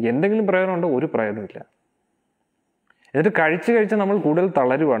പ്രവർത്തിച്ചുകൊണ്ടിരിക്കുക. എന്തെങ്കിലും പ്രയോജനമുണ്ടോ? ഒരു പ്രയോജനമില്ല. എന്നിട്ട് കഴിച്ച് നമ്മൾ കൂടുതൽ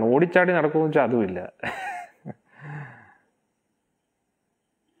തളരുവാണ്. ഓടിച്ചാടി നടക്കുമെന്ന് വെച്ചാൽ അതുമില്ല.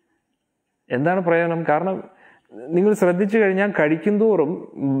 എന്താണ് പ്രയോജനം? കാരണം നിങ്ങൾ ശ്രദ്ധിച്ചു കഴിഞ്ഞാൽ കഴിക്കും തോറും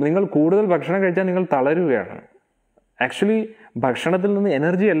നിങ്ങൾ കൂടുതൽ ഭക്ഷണം കഴിച്ചാൽ നിങ്ങൾ തളരുകയാണ്. ആക്ച്വലി ഭക്ഷണത്തിൽ നിന്ന്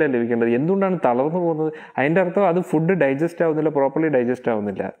എനർജി അല്ല ലഭിക്കേണ്ടത്. എന്തുകൊണ്ടാണ് തളർന്നു പോകുന്നത്? അതിൻ്റെ അർത്ഥം അത് ഫുഡ് ഡൈജസ്റ്റ് ആവുന്നില്ല, പ്രോപ്പർലി ഡൈജസ്റ്റ്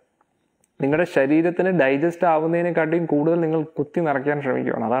ആവുന്നില്ല. നിങ്ങളുടെ ശരീരത്തിന് ഡൈജസ്റ്റ് ആവുന്നതിനെക്കാട്ടിയും കൂടുതൽ നിങ്ങൾ കുത്തി നിറയ്ക്കാൻ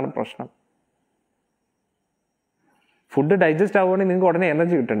ശ്രമിക്കുകയാണ്. അതാണ് പ്രശ്നം. ഫുഡ് ഡൈജസ്റ്റ് ആവുകയാണെങ്കിൽ നിങ്ങൾക്ക് ഉടനെ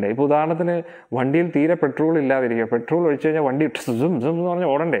എനർജി കിട്ടണ്ടേ. ഇപ്പോൾ ഉദാഹരണത്തിന് വണ്ടിയിൽ തീരെ പെട്രോൾ ഇല്ലാതിരിക്കുക, പെട്രോൾ ഒഴിച്ചു കഴിഞ്ഞാൽ വണ്ടി സും സും എന്ന്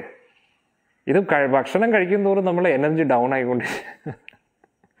പറഞ്ഞാൽ ഓടണ്ടേ. ഇത് ഭക്ഷണം കഴിക്കും തോറും നമ്മളെ എനർജി ഡൗൺ ആയിക്കൊണ്ടിരിക്കും.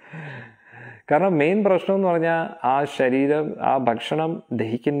 കാരണം മെയിൻ പ്രശ്നം എന്ന് പറഞ്ഞാൽ ആ ശരീരം, ആ ഭക്ഷണം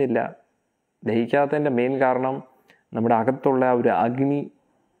ദഹിക്കുന്നില്ല. ദഹിക്കാത്തതിൻ്റെ മെയിൻ കാരണം നമ്മുടെ അകത്തുള്ള ആ ഒരു അഗ്നി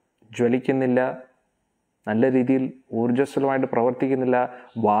ജ്വലിക്കുന്നില്ല, നല്ല രീതിയിൽ ഊർജ്ജസ്വലമായിട്ട് പ്രവർത്തിക്കുന്നില്ല.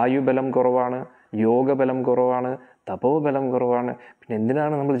 വായുബലം കുറവാണ്, യോഗബലം കുറവാണ്, തപോബലം കുറവാണ്. പിന്നെ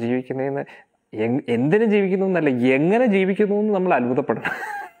എന്തിനാണ് നമ്മൾ ജീവിക്കുന്നതെന്ന്, എന്തിനു ജീവിക്കുന്നു എന്നല്ല, എങ്ങനെ ജീവിക്കുന്നു എന്ന് നമ്മൾ അത്ഭുതപ്പെടണം.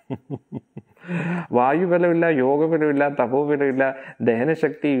 വായുബലമില്ല, യോഗബലമില്ല, തപോബലമില്ല,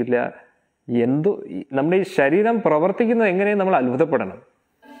 ദഹനശക്തിയില്ല. നമ്മുടെ ഈ ശരീരം പ്രവർത്തിക്കുന്നത് എങ്ങനെയും നമ്മൾ അത്ഭുതപ്പെടണം.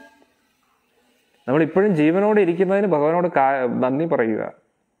 നമ്മളിപ്പോഴും ജീവനോടെ ഇരിക്കുന്നതിന് ഭഗവാനോട് നന്ദി പറയുക.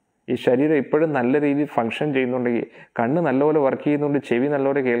 ഈ ശരീരം ഇപ്പോഴും നല്ല രീതിയിൽ ഫങ്ഷൻ ചെയ്യുന്നുണ്ടെങ്കിൽ, കണ്ണ് നല്ലപോലെ വർക്ക് ചെയ്യുന്നുണ്ട്, ചെവി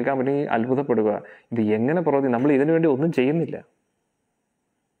നല്ലപോലെ കേൾക്കാൻ പറ്റുമെങ്കിൽ അത്ഭുതപ്പെടുക. ഇത് എങ്ങനെ പ്രവർത്തിക്കും? നമ്മൾ ഇതിനു വേണ്ടി ഒന്നും ചെയ്യുന്നില്ല.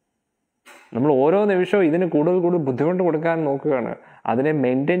 നമ്മൾ ഓരോ നിമിഷവും ഇതിന് കൂടുതൽ ബുദ്ധിമുട്ട് കൊടുക്കാൻ നോക്കുകയാണ്. അതിനെ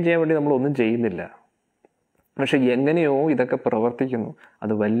മെയിൻറ്റെയിൻ ചെയ്യാൻ വേണ്ടി നമ്മളൊന്നും ചെയ്യുന്നില്ല. പക്ഷെ എങ്ങനെയോ ഇതൊക്കെ പ്രവർത്തിക്കുന്നു.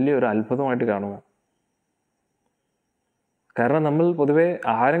 അത് വലിയൊരു അത്ഭുതമായിട്ട് കാണുക. കാരണം നമ്മൾ പൊതുവെ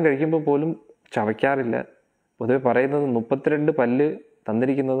ആഹാരം കഴിക്കുമ്പോൾ പോലും ചവയ്ക്കാറില്ല. പൊതുവെ പറയുന്നത് 32 പല്ല്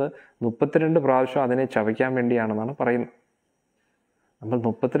തന്നിരിക്കുന്നത് 32 പ്രാവശ്യം അതിനെ ചവയ്ക്കാൻ വേണ്ടിയാണെന്നാണ് പറയുന്നത്. നമ്മൾ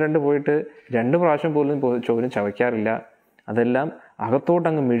 32 പോയിട്ട് 2 പ്രാവശ്യം പോലും ചോദ്യം ചവയ്ക്കാറില്ല. അതെല്ലാം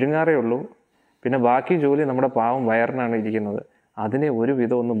അകത്തോട്ടങ്ങ് മിഴുങ്ങാറേ ഉള്ളൂ. പിന്നെ ബാക്കി ജോലി നമ്മുടെ പാവം വയറിനാണ് ഇരിക്കുന്നത്. അതിനെ ഒരു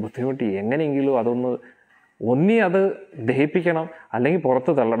വിധം ഒന്ന് ബുദ്ധിമുട്ടി എങ്ങനെയെങ്കിലും അതൊന്ന് അത് ദഹിപ്പിക്കണം, അല്ലെങ്കിൽ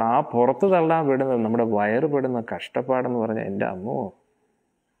പുറത്ത് തള്ളണം. ആ പുറത്ത് തള്ളാൻ വിടുന്നത് നമ്മുടെ വയറ് പെടുന്ന കഷ്ടപ്പാടെന്ന് പറഞ്ഞാൽ എൻ്റെ അമ്മോ,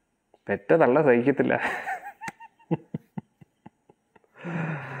 പെറ്റ തള്ള സഹിക്കത്തില്ല.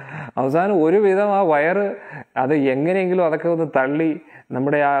 അവസാനം ഒരുവിധം ആ വയറ് അത് എങ്ങനെയെങ്കിലും അതൊക്കെ ഒന്ന് തള്ളി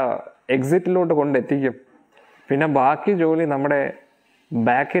നമ്മുടെ ആ എക്സിറ്റിലോട്ട് കൊണ്ടെത്തിക്കും. പിന്നെ ബാക്കി ജോലി നമ്മുടെ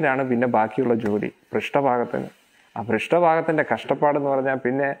ബാക്കിലാണ്. പിന്നെ ബാക്കിയുള്ള ജോലി പൃഷ്ഠഭാഗത്തിന്. ആ പൃഷ്ഠഭാഗത്തിൻ്റെ കഷ്ടപ്പാടെന്ന് പറഞ്ഞാൽ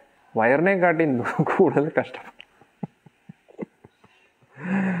പിന്നെ വയറിനെ കാട്ടി കൂടുതൽ കഷ്ടപ്പാട്.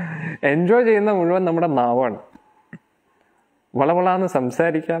 എൻജോയ് ചെയ്യുന്ന മുഴുവൻ നമ്മുടെ നാവാണ്. വളവളാന്ന്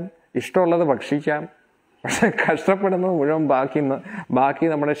സംസാരിക്കാം, ഇഷ്ടമുള്ളത് ഭക്ഷിക്കാം. പക്ഷെ കഷ്ടപ്പെടുന്നത് മുഴുവൻ ബാക്കി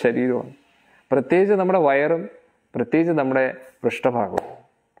നമ്മുടെ ശരീരമാണ്. പ്രത്യേകിച്ച് നമ്മുടെ വയറും, പ്രത്യേകിച്ച് നമ്മുടെ പൃഷ്ഠഭാഗവും.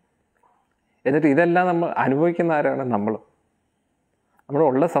 എന്നിട്ട് ഇതെല്ലാം നമ്മൾ അനുഭവിക്കുന്ന ആരാണ്? നമ്മുടെ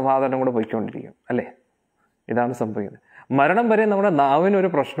ഉള്ള സമാധാനം കൂടെ പോയിക്കൊണ്ടിരിക്കും, അല്ലേ? ഇതാണ് സംഭവിക്കുന്നത്. മരണം വരെ നമ്മുടെ നാവിനൊരു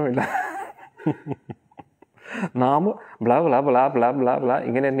പ്രശ്നമില്ല. നാവ് blah blah blah blah blah blah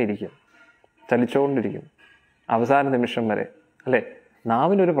ഇങ്ങനെ തന്നെ ഇരിക്കും, ചലിച്ചുകൊണ്ടിരിക്കും അവസാന നിമിഷം വരെ, അല്ലേ?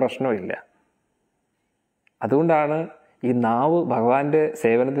 നാവിനൊരു പ്രശ്നമില്ല. അതുകൊണ്ടാണ് ഈ നാവ് ഭഗവാന്റെ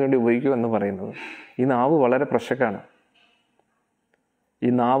സേവനത്തിന് വേണ്ടി ഉപയോഗിക്കുമെന്ന് പറയുന്നത്. ഈ നാവ് വളരെ പ്രശസ്തമാണ്. ഈ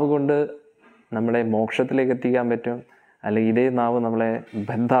നാവ് കൊണ്ട് നമ്മളെ മോക്ഷത്തിലേക്ക് എത്തിക്കാൻ പറ്റും, അല്ലെങ്കിൽ ഇതേ നാവ് നമ്മളെ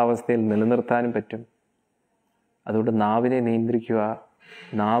ബദ്ധാവസ്ഥയിൽ നിലനിർത്താനും പറ്റും. അതുകൊണ്ട് നാവിനെ നിയന്ത്രിക്കുക,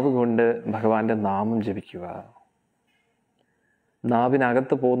 നാവ് കൊണ്ട് ഭഗവാന്റെ നാമം ജപിക്കുക.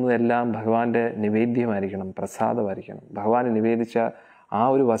 നാവിനകത്ത് പോകുന്നതെല്ലാം ഭഗവാന്റെ നിവേദ്യമായിരിക്കണം, പ്രസാദമായിരിക്കണം. ഭഗവാന് നിവേദിച്ച ആ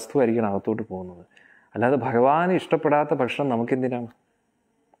ഒരു വസ്തുവായിരിക്കണം അകത്തോട്ട് പോകുന്നത്. അല്ലാതെ ഭഗവാന് ഇഷ്ടപ്പെടാത്ത ഭക്ഷണം നമുക്കെന്തിനാണ്?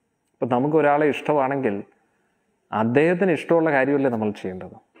 ഇപ്പം നമുക്ക് ഒരാളെ ഇഷ്ടമാണെങ്കിൽ അദ്ദേഹത്തിന് ഇഷ്ടമുള്ള കാര്യമല്ലേ നമ്മൾ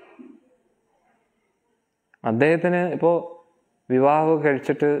ചെയ്യേണ്ടത്. അദ്ദേഹത്തിന് ഇപ്പോൾ വിവാഹമൊക്കെ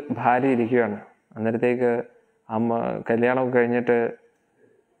കഴിച്ചിട്ട് ഭാര്യ ഇരിക്കുകയാണ്. അന്നേരത്തേക്ക് കല്യാണമൊക്കെ കഴിഞ്ഞിട്ട്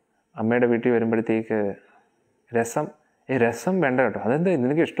അമ്മയുടെ വീട്ടിൽ വരുമ്പോഴത്തേക്ക് രസം വേണ്ട കേട്ടോ. അതെന്താ,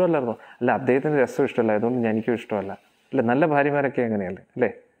 നിനക്ക് ഇഷ്ടമല്ലായിരുന്നോ? അല്ല, അദ്ദേഹത്തിന് രസം ഇഷ്ടമല്ല, അതുകൊണ്ട് എനിക്കും ഇഷ്ടമല്ല. അല്ല, നല്ല ഭാര്യമാരൊക്കെ അങ്ങനെയല്ലേ, അല്ലേ?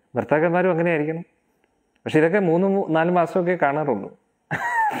 ഭർത്താക്കന്മാരും അങ്ങനെ ആയിരിക്കണം. പക്ഷെ ഇതൊക്കെ 3-4 മാസമൊക്കെ കാണാറുള്ളൂ.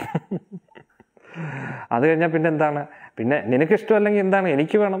 അത് കഴിഞ്ഞാൽ പിന്നെ എന്താണ്, പിന്നെ നിനക്ക് ഇഷ്ടമല്ലെങ്കിൽ എന്താണ്,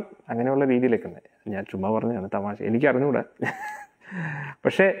 എനിക്ക് വേണം, അങ്ങനെയുള്ള രീതിയിലൊക്കെ. ഞാൻ ചുമ്മാ പറഞ്ഞതാണ്, തമാശ, എനിക്ക് അറിഞ്ഞൂടാ.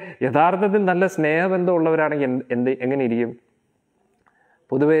 പക്ഷേ യഥാർത്ഥത്തിൽ നല്ല സ്നേഹബന്ധമുള്ളവരാണെങ്കിൽ എങ്ങനെ ഇരിക്കും?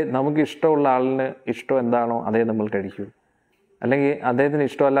 പൊതുവെ നമുക്ക് ഇഷ്ടമുള്ള ആളിന് ഇഷ്ടം എന്താണോ അതേ നമ്മൾ കഴിക്കൂ, അല്ലെങ്കിൽ അദ്ദേഹത്തിന്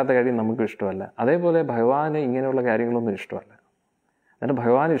ഇഷ്ടമല്ലാത്ത കാര്യം നമുക്കും ഇഷ്ടമല്ല. അതേപോലെ ഭഗവാന് ഇങ്ങനെയുള്ള കാര്യങ്ങളൊന്നും ഇഷ്ടമല്ല. എന്നിട്ട്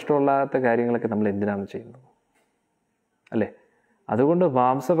ഭഗവാന് ഇഷ്ടമല്ലാത്ത കാര്യങ്ങളൊക്കെ നമ്മൾ എന്തിനാണ് ചെയ്യുന്നത്, അല്ലേ? അതുകൊണ്ട്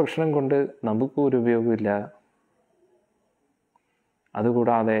മാംസഭക്ഷണം കൊണ്ട് നമുക്കും ഒരു ഉപയോഗമില്ല.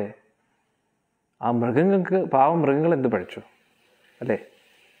 അതുകൂടാതെ ആ മൃഗങ്ങൾക്ക്, പാവം മൃഗങ്ങൾ എന്ത് പഠിച്ചു, അല്ലേ?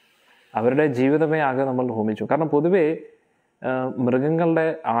 അവരുടെ ജീവിതമേ ആകെ നമ്മൾ ഹോമിച്ചു. കാരണം പൊതുവേ മൃഗങ്ങളുടെ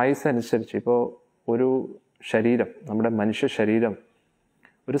ആയുസ് അനുസരിച്ച് ഇപ്പോൾ ഒരു ശരീരം, നമ്മുടെ മനുഷ്യ ശരീരം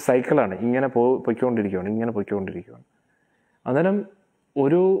ഒരു സൈക്കിളാണ്, ഇങ്ങനെ പൊയ്ക്കൊണ്ടിരിക്കുകയാണ്. അന്നേരം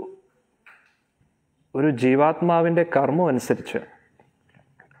ഒരു ജീവാത്മാവിൻ്റെ കർമ്മം അനുസരിച്ച്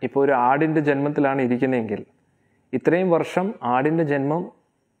ഇപ്പോൾ ഒരു ആടിൻ്റെ ജന്മത്തിലാണ് ഇരിക്കുന്നതെങ്കിൽ ഇത്രയും വർഷം ആടിൻ്റെ ജന്മം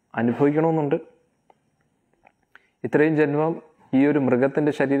അനുഭവിക്കണമെന്നുണ്ട്, ഇത്രയും ജന്മം ഈ ഒരു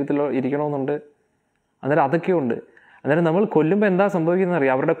മൃഗത്തിൻ്റെ ശരീരത്തിൽ ഇരിക്കണമെന്നുണ്ട്. അന്നേരം അതൊക്കെയുണ്ട്. അന്നേരം നമ്മൾ കൊല്ലുമ്പോൾ എന്താ സംഭവിക്കുന്നത്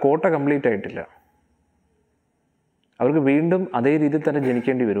അറിയാം? അവരുടെ കോട്ട കംപ്ലീറ്റ് ആയിട്ടില്ല. അവർക്ക് വീണ്ടും അതേ രീതിയിൽ തന്നെ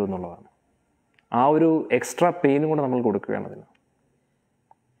ജനിക്കേണ്ടി വരും എന്നുള്ളതാണ്. ആ ഒരു എക്സ്ട്രാ പെയിനും കൂടെ നമ്മൾ കൊടുക്കുകയാണ് അതിന്.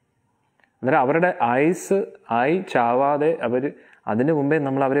 അന്നേരം അവരുടെ ആയുസ് ആയി ചാവാതെ അതിന് മുമ്പേ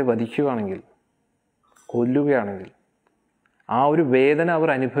നമ്മൾ അവരെ വധിക്കുകയാണെങ്കിൽ, കൊല്ലുകയാണെങ്കിൽ ആ ഒരു വേദന അവർ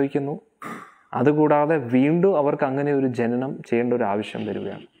അനുഭവിക്കുന്നു. അതുകൂടാതെ വീണ്ടും അവർക്ക് അങ്ങനെ ഒരു ജനനം ചെയ്യേണ്ട ഒരു ആവശ്യം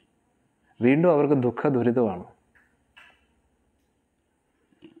വരികയാണ്. വീണ്ടും അവർക്ക് ദുരിതമാണ്.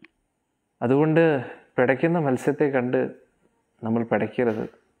 അതുകൊണ്ട് പിടയ്ക്കുന്ന മത്സ്യത്തെ കണ്ട് നമ്മൾ പിടയ്ക്കരുത്.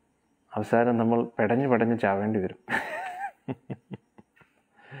 അവസാനം നമ്മൾ പടഞ്ഞ് ചാവേണ്ടി വരും.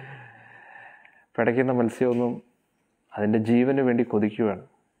 പിടയ്ക്കുന്ന മത്സ്യമൊന്നും അതിൻ്റെ ജീവന് വേണ്ടി കൊതിക്കുകയാണ്.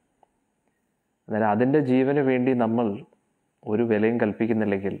 അന്നേരം അതിൻ്റെ ജീവന് വേണ്ടി നമ്മൾ ഒരു വിലയും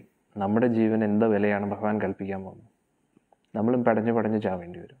കൽപ്പിക്കുന്നില്ലെങ്കിൽ നമ്മുടെ ജീവൻ എന്താ വിലയാണ് ഭഗവാൻ കൽപ്പിക്കാൻ പോകുന്നത്? നമ്മളും പടഞ്ഞ്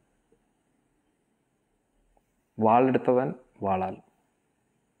ചാവേണ്ടി വരും. വാളെടുത്തവൻ വാളാൽ.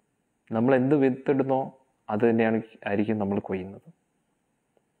 നമ്മൾ എന്ത് വിത്തിടുന്നോ അത് ആയിരിക്കും നമ്മൾ കൊയ്യുന്നത്.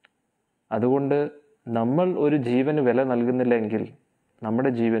 അതുകൊണ്ട് നമ്മൾ ഒരു ജീവന് വില നൽകുന്നില്ലെങ്കിൽ നമ്മുടെ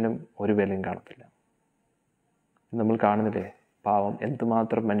ജീവനും ഒരു വിലയും കാണത്തില്ല. നമ്മൾ കാണുന്നില്ലേ, പാവം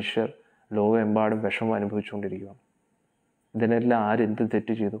എന്തുമാത്രം മനുഷ്യർ ലോകമെമ്പാടും വിഷമം അനുഭവിച്ചുകൊണ്ടിരിക്കുകയാണ്. ഇതിനെല്ലാം ആരെന്ത്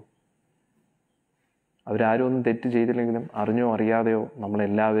തെറ്റ് ചെയ്തു? അവരാരും ഒന്നും തെറ്റ് ചെയ്തില്ലെങ്കിലും അറിഞ്ഞോ അറിയാതെയോ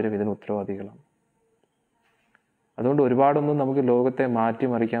നമ്മളെല്ലാവരും ഇതിന് ഉത്തരവാദികളാണ്. അതുകൊണ്ട് ഒരുപാടൊന്നും നമുക്ക് ലോകത്തെ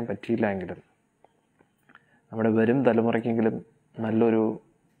മാറ്റിമറിക്കാൻ പറ്റിയില്ല എങ്കിലും നമ്മുടെ വരും തലമുറയ്ക്കെങ്കിലും നല്ലൊരു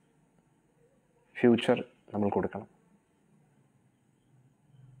ഫ്യൂച്ചർ നമ്മൾ കൊടുക്കണം.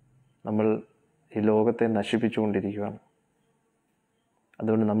 നമ്മൾ ഈ ലോകത്തെ നശിപ്പിച്ചുകൊണ്ടിരിക്കുകയാണ്.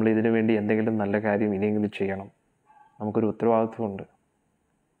 അതുകൊണ്ട് നമ്മൾ ഇതിനു വേണ്ടി എന്തെങ്കിലും നല്ല കാര്യം ഇനിയെങ്കിലും ചെയ്യണം. നമുക്കൊരു ഉത്തരവാദിത്വമുണ്ട്.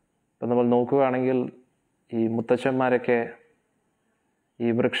 ഇപ്പം നമ്മൾ നോക്കുകയാണെങ്കിൽ ഈ മുത്തച്ഛന്മാരൊക്കെ ഈ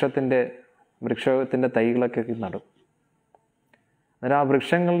വൃക്ഷത്തിൻ്റെ തൈകളൊക്കെ നടും. അന്നേരം ആ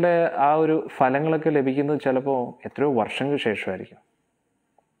വൃക്ഷങ്ങളുടെ ആ ഒരു ഫലങ്ങളൊക്കെ ലഭിക്കുന്നത് ചിലപ്പോൾ എത്രയോ വർഷങ്ങൾക്ക് ശേഷമായിരിക്കും,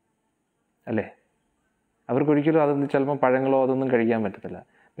 അല്ലേ? അവർക്കൊരിക്കലും അതൊന്നും ചിലപ്പോൾ പഴങ്ങളോ അതൊന്നും കഴിക്കാൻ പറ്റത്തില്ല.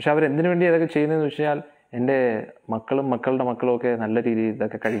 പക്ഷെ അവരെന്തിനു വേണ്ടി അതൊക്കെ ചെയ്യുന്നതെന്ന് വെച്ച് കഴിഞ്ഞാൽ എൻ്റെ മക്കളും മക്കളുടെ മക്കളും ഒക്കെ നല്ല രീതിയിൽ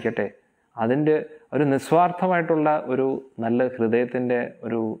ഇതൊക്കെ കഴിക്കട്ടെ. അതിൻ്റെ ഒരു നിസ്വാർത്ഥമായിട്ടുള്ള ഒരു നല്ല ഹൃദയത്തിൻ്റെ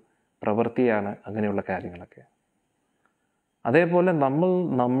ഒരു പ്രവൃത്തിയാണ് അങ്ങനെയുള്ള കാര്യങ്ങളൊക്കെ. അതേപോലെ നമ്മൾ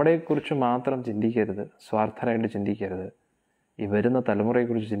നമ്മളെക്കുറിച്ച് മാത്രം ചിന്തിക്കരുത്, സ്വാർത്ഥരായിട്ട് ചിന്തിക്കരുത്. ഈ വരുന്ന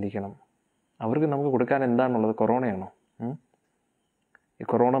തലമുറയെക്കുറിച്ച് ചിന്തിക്കണം. അവർക്ക് നമുക്ക് കൊടുക്കാൻ എന്താണുള്ളത്? കൊറോണയാണോ? ഈ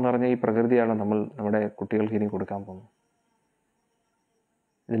കൊറോണ നിറഞ്ഞ ഈ പ്രകൃതിയാണ് നമ്മുടെ കുട്ടികൾക്ക് ഇനി കൊടുക്കാൻ പോകുന്നത്.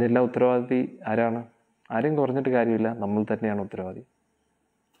 ഇതിനെല്ലാം ഉത്തരവാദി ആരാണ്? ആരെയും കുറഞ്ഞിട്ട് കാര്യമില്ല, നമ്മൾ തന്നെയാണ് ഉത്തരവാദി.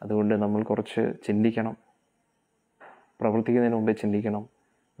 അതുകൊണ്ട് നമ്മൾ കുറച്ച് ചിന്തിക്കണം, പ്രവർത്തിക്കുന്നതിന് മുമ്പേ ചിന്തിക്കണം.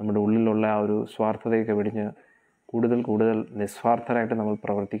 നമ്മുടെ ഉള്ളിലുള്ള ആ ഒരു സ്വാർത്ഥതയൊക്കെ വെടിഞ്ഞ് കൂടുതൽ നിസ്വാർത്ഥരായിട്ട് നമ്മൾ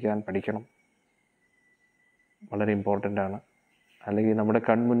പ്രവർത്തിക്കാൻ പഠിക്കണം. വളരെ ഇമ്പോർട്ടൻ്റ് ആണ്. അല്ലെങ്കിൽ നമ്മുടെ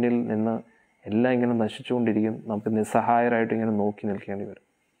കൺമുന്നിൽ നിന്ന് എല്ലാം ഇങ്ങനെ നശിച്ചുകൊണ്ടിരിക്കും, നമുക്ക് നിസ്സഹായരായിട്ട് ഇങ്ങനെ നോക്കി നിൽക്കേണ്ടി വരും.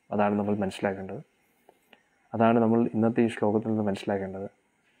 അതാണ് നമ്മൾ മനസ്സിലാക്കേണ്ടത്. അതാണ് നമ്മൾ ഇന്നത്തെ ഈ ശ്ലോകത്തിൽ നിന്ന് മനസ്സിലാക്കേണ്ടത്.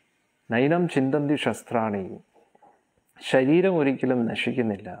 നൈനം ചിന്തന്തി ശസ്ത്രാണി. ശരീരം ഒരിക്കലും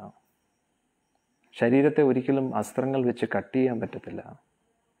നശിക്കുന്നില്ല. ശരീരത്തെ ഒരിക്കലും അസ്ത്രങ്ങൾ വെച്ച് കട്ട് ചെയ്യാൻ പറ്റത്തില്ല.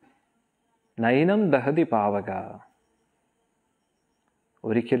 നൈനം ദഹതി പാവക.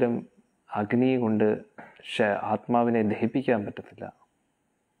 ഒരിക്കലും അഗ്നി കൊണ്ട് ആത്മാവിനെ ദഹിപ്പിക്കാൻ പറ്റത്തില്ല.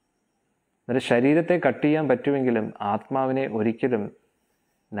 എന്നിട്ട് ശരീരത്തെ കട്ട് ചെയ്യാൻ പറ്റുമെങ്കിലും ആത്മാവിനെ ഒരിക്കലും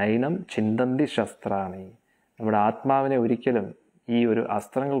നൈനം ചിന്തന്തി ശസ്ത്രാണി. നമ്മുടെ ആത്മാവിനെ ഒരിക്കലും ഈ ഒരു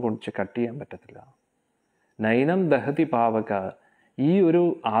അസ്ത്രങ്ങൾ കൊണ്ട് കട്ട് ചെയ്യാൻ പറ്റത്തില്ല. നൈനം ദഹതി പാവക. ഈ ഒരു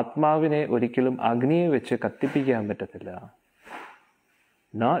ആത്മാവിനെ ഒരിക്കലും അഗ്നിയെ വെച്ച് കത്തിപ്പിക്കാൻ പറ്റത്തില്ല.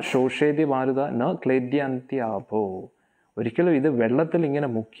 ന ശോഷേതി മാരുത ന ക്ലേദ്യന്ത്യാപോ. ഒരിക്കലും ഇത് വെള്ളത്തിൽ ഇങ്ങനെ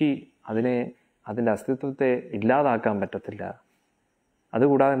മുക്കി അതിൻ്റെ അസ്തിത്വത്തെ ഇല്ലാതാക്കാൻ പറ്റത്തില്ല.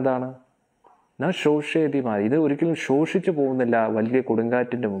 അതുകൂടാതെ എന്താണ്? ന ശോഷേതിമാർ, ഇത് ഒരിക്കലും ശോഷിച്ചു പോകുന്നില്ല വലിയ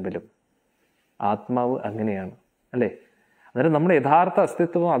കൊടുങ്കാറ്റിൻ്റെ മുമ്പിലും. ആത്മാവ് അങ്ങനെയാണ് അല്ലേ? അന്നേരം നമ്മുടെ യഥാർത്ഥ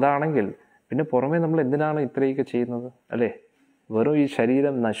അസ്തിത്വം അതാണെങ്കിൽ പിന്നെ പുറമേ നമ്മൾ എന്തിനാണ് ഇത്രയൊക്കെ ചെയ്യുന്നത് അല്ലേ? വെറും ഈ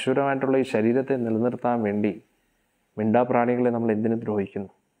ശരീരം, നശ്വരമായിട്ടുള്ള ഈ ശരീരത്തെ നിലനിർത്താൻ വേണ്ടി മിണ്ടാപ്രാണികളെ നമ്മൾ എന്തിനു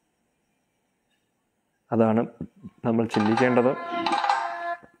ദ്രോഹിക്കുന്നു? അതാണ് നമ്മൾ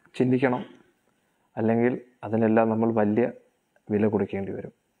ചിന്തിക്കണം. അല്ലെങ്കിൽ അതിനെല്ലാം നമ്മൾ വലിയ വില കൊടുക്കേണ്ടി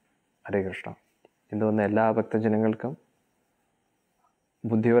വരും. ഹരേ കൃഷ്ണ. ഇന്ന് വന്ന എല്ലാ ഭക്തജനങ്ങൾക്കും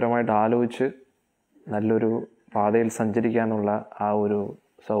ബുദ്ധിപരമായിട്ട് ആലോചിച്ച് നല്ലൊരു പാതയിൽ സഞ്ചരിക്കാനുള്ള ആ ഒരു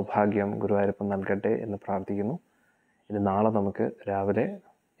സൗഭാഗ്യം ഗുരുവായൂരപ്പൻ നൽകട്ടെ എന്ന് പ്രാർത്ഥിക്കുന്നു. ഇനി നാളെ നമുക്ക് രാവിലെ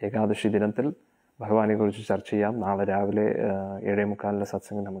ഏകാദശി ദിനത്തിൽ ഭഗവാനെക്കുറിച്ച് ചർച്ച ചെയ്യാം. നാളെ രാവിലെ 7:45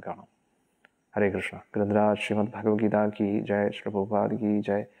 സത്സംഗം നമുക്ക് കാണാം. ഹരേ കൃഷ്ണ. ഗ്രന്ഥരാജ് ശ്രീമദ് ഭഗവത്ഗീത കി ജയ, ശ്രീ പ്രഭുപാദ് കി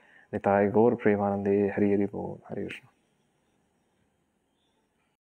ജയ, നിതായ് ഗൗർ പ്രേമാനന്ദേ. ഹരി ഹരി ബോൾ. ഹരേ കൃഷ്ണ.